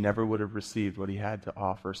 she never would have received what he had to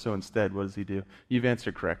offer. So instead, what does he do? "You've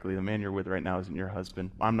answered correctly. The man you're with right now isn't your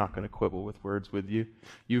husband. I'm not going to quibble with words with you.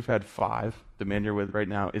 You've had 5. The man you're with right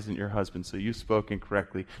now isn't your husband. So you've spoken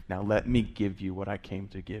correctly. Now let me give you what I came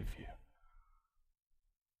to give you."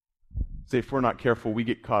 See, if we're not careful, we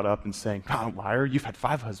get caught up in saying, "Oh, liar, you've had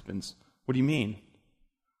 5 husbands. What do you mean?"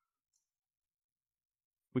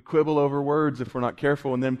 We quibble over words if we're not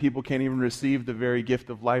careful, and then people can't even receive the very gift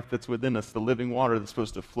of life that's within us, the living water that's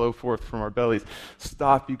supposed to flow forth from our bellies.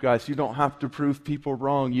 Stop, you guys. You don't have to prove people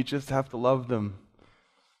wrong. You just have to love them.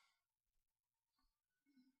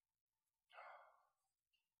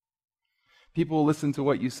 People will listen to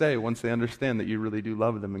what you say once they understand that you really do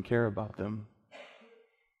love them and care about them.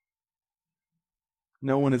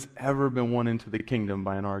 No one has ever been won into the kingdom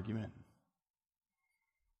by an argument.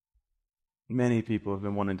 Many people have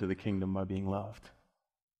been won into the kingdom by being loved.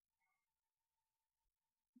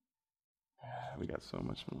 We got so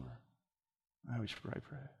much more. We should pray.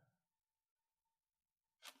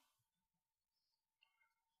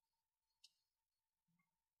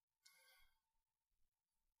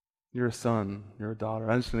 You're a son, you're a daughter.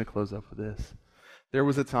 I'm just going to close up with this. There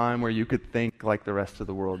was a time where you could think like the rest of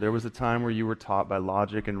the world. There was a time where you were taught by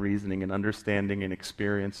logic and reasoning and understanding and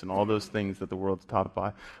experience and all those things that the world's taught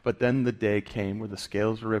by. But then the day came where the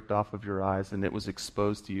scales were ripped off of your eyes and it was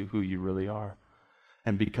exposed to you who you really are.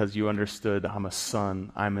 And because you understood, I'm a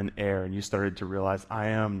son, I'm an heir, and you started to realize, I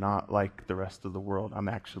am not like the rest of the world. I'm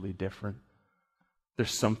actually different.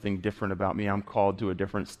 There's something different about me. I'm called to a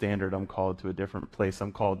different standard. I'm called to a different place.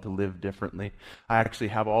 I'm called to live differently. I actually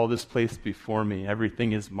have all this placed before me.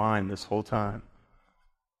 Everything is mine this whole time.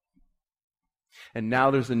 And now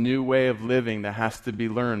there's a new way of living that has to be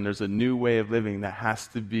learned. There's a new way of living that has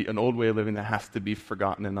to be, an old way of living that has to be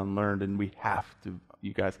forgotten and unlearned. And we have to,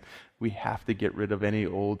 you guys, we have to get rid of any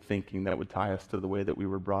old thinking that would tie us to the way that we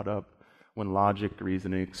were brought up. when logic,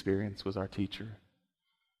 reason, and experience was our teacher.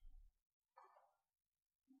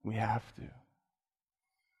 We have to.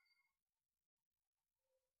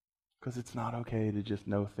 Because it's not okay to just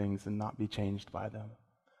know things and not be changed by them.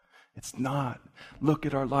 It's not. Look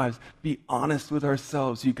at our lives. Be honest with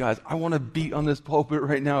ourselves, you guys. I want to beat on this pulpit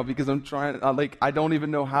right now because I don't even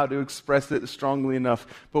know how to express it strongly enough.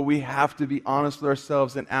 But we have to be honest with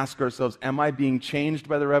ourselves and ask ourselves, am I being changed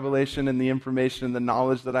by the revelation and the information and the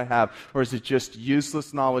knowledge that I have? Or is it just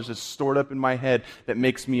useless knowledge that's stored up in my head that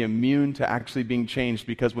makes me immune to actually being changed?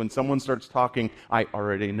 Because when someone starts talking, I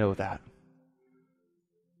already know that.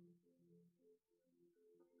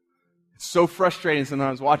 So frustrating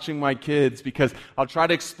sometimes watching my kids because I'll try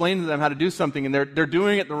to explain to them how to do something and they're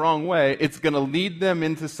doing it the wrong way. It's going to lead them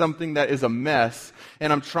into something that is a mess.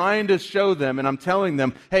 And I'm trying to show them and I'm telling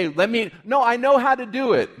them, hey, I know how to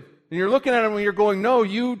do it. And you're looking at them and you're going, no,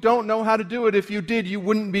 you don't know how to do it. If you did, you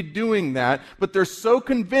wouldn't be doing that. But they're so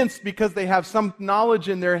convinced because they have some knowledge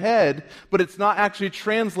in their head, but it's not actually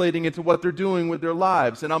translating into what they're doing with their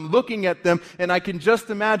lives. And I'm looking at them and I can just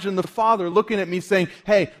imagine the father looking at me saying,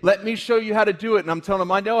 hey, let me show you how to do it. And I'm telling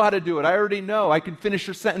him, I know how to do it. I already know. I can finish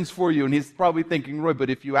your sentence for you. And he's probably thinking, Roy, but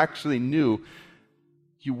if you actually knew,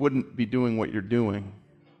 you wouldn't be doing what you're doing.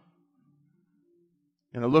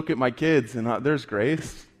 And I look at my kids and there's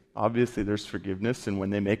grace. Obviously, there's forgiveness, and when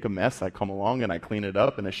they make a mess, I come along and I clean it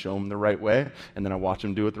up and I show them the right way, and then I watch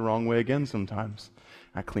them do it the wrong way again sometimes.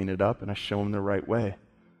 I clean it up and I show them the right way.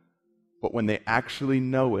 But when they actually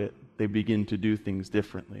know it, they begin to do things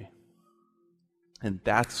differently. And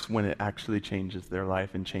that's when it actually changes their life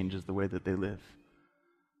and changes the way that they live.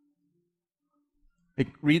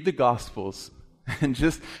 Read the Gospels and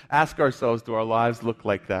just ask ourselves, do our lives look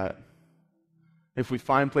like that? If we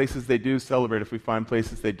find places they do, celebrate. If we find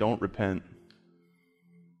places they don't, repent.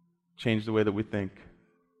 Change the way that we think.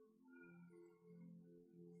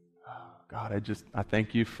 God, I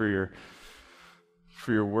thank you for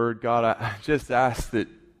your word. God, I just ask that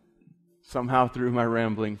somehow through my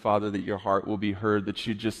rambling, Father, that your heart will be heard, that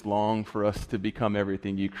you just long for us to become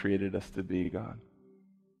everything you created us to be, God.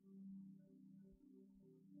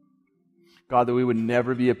 God, that we would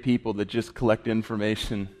never be a people that just collect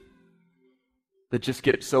information, that just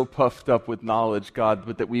get so puffed up with knowledge, God,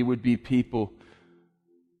 but that we would be people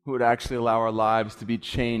who would actually allow our lives to be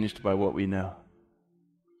changed by what we know.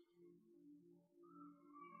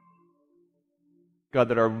 God,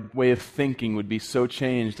 that our way of thinking would be so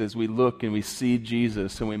changed as we look and we see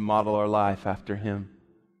Jesus and we model our life after Him.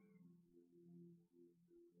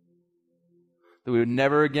 That we would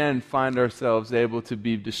never again find ourselves able to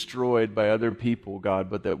be destroyed by other people, God,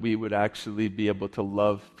 but that we would actually be able to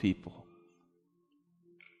love people.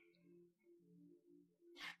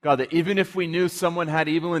 God, that even if we knew someone had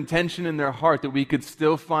evil intention in their heart, that we could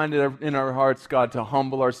still find it in our hearts, God, to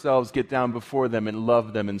humble ourselves, get down before them and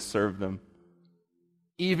love them and serve them.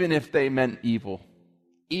 Even if they meant evil,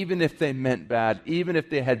 even if they meant bad, even if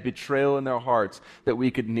they had betrayal in their hearts, that we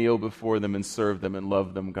could kneel before them and serve them and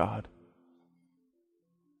love them, God.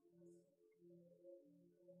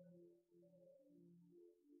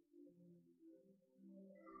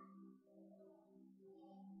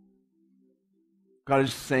 God, I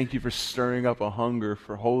just thank you for stirring up a hunger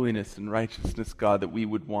for holiness and righteousness, God, that we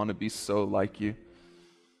would want to be so like you.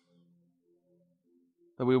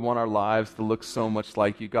 That we want our lives to look so much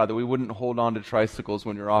like you, God, that we wouldn't hold on to tricycles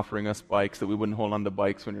when you're offering us bikes, that we wouldn't hold on to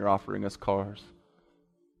bikes when you're offering us cars.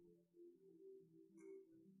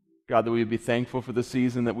 God, that we would be thankful for the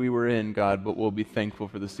season that we were in, God, but we'll be thankful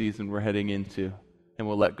for the season we're heading into, and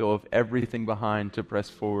we'll let go of everything behind to press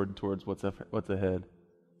forward towards what's ahead.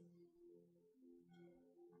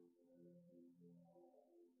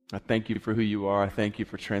 I thank you for who you are. I thank you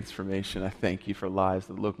for transformation. I thank you for lives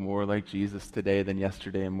that look more like Jesus today than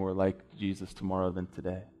yesterday and more like Jesus tomorrow than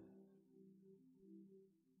today.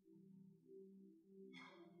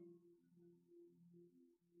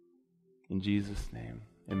 In Jesus' name,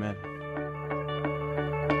 amen.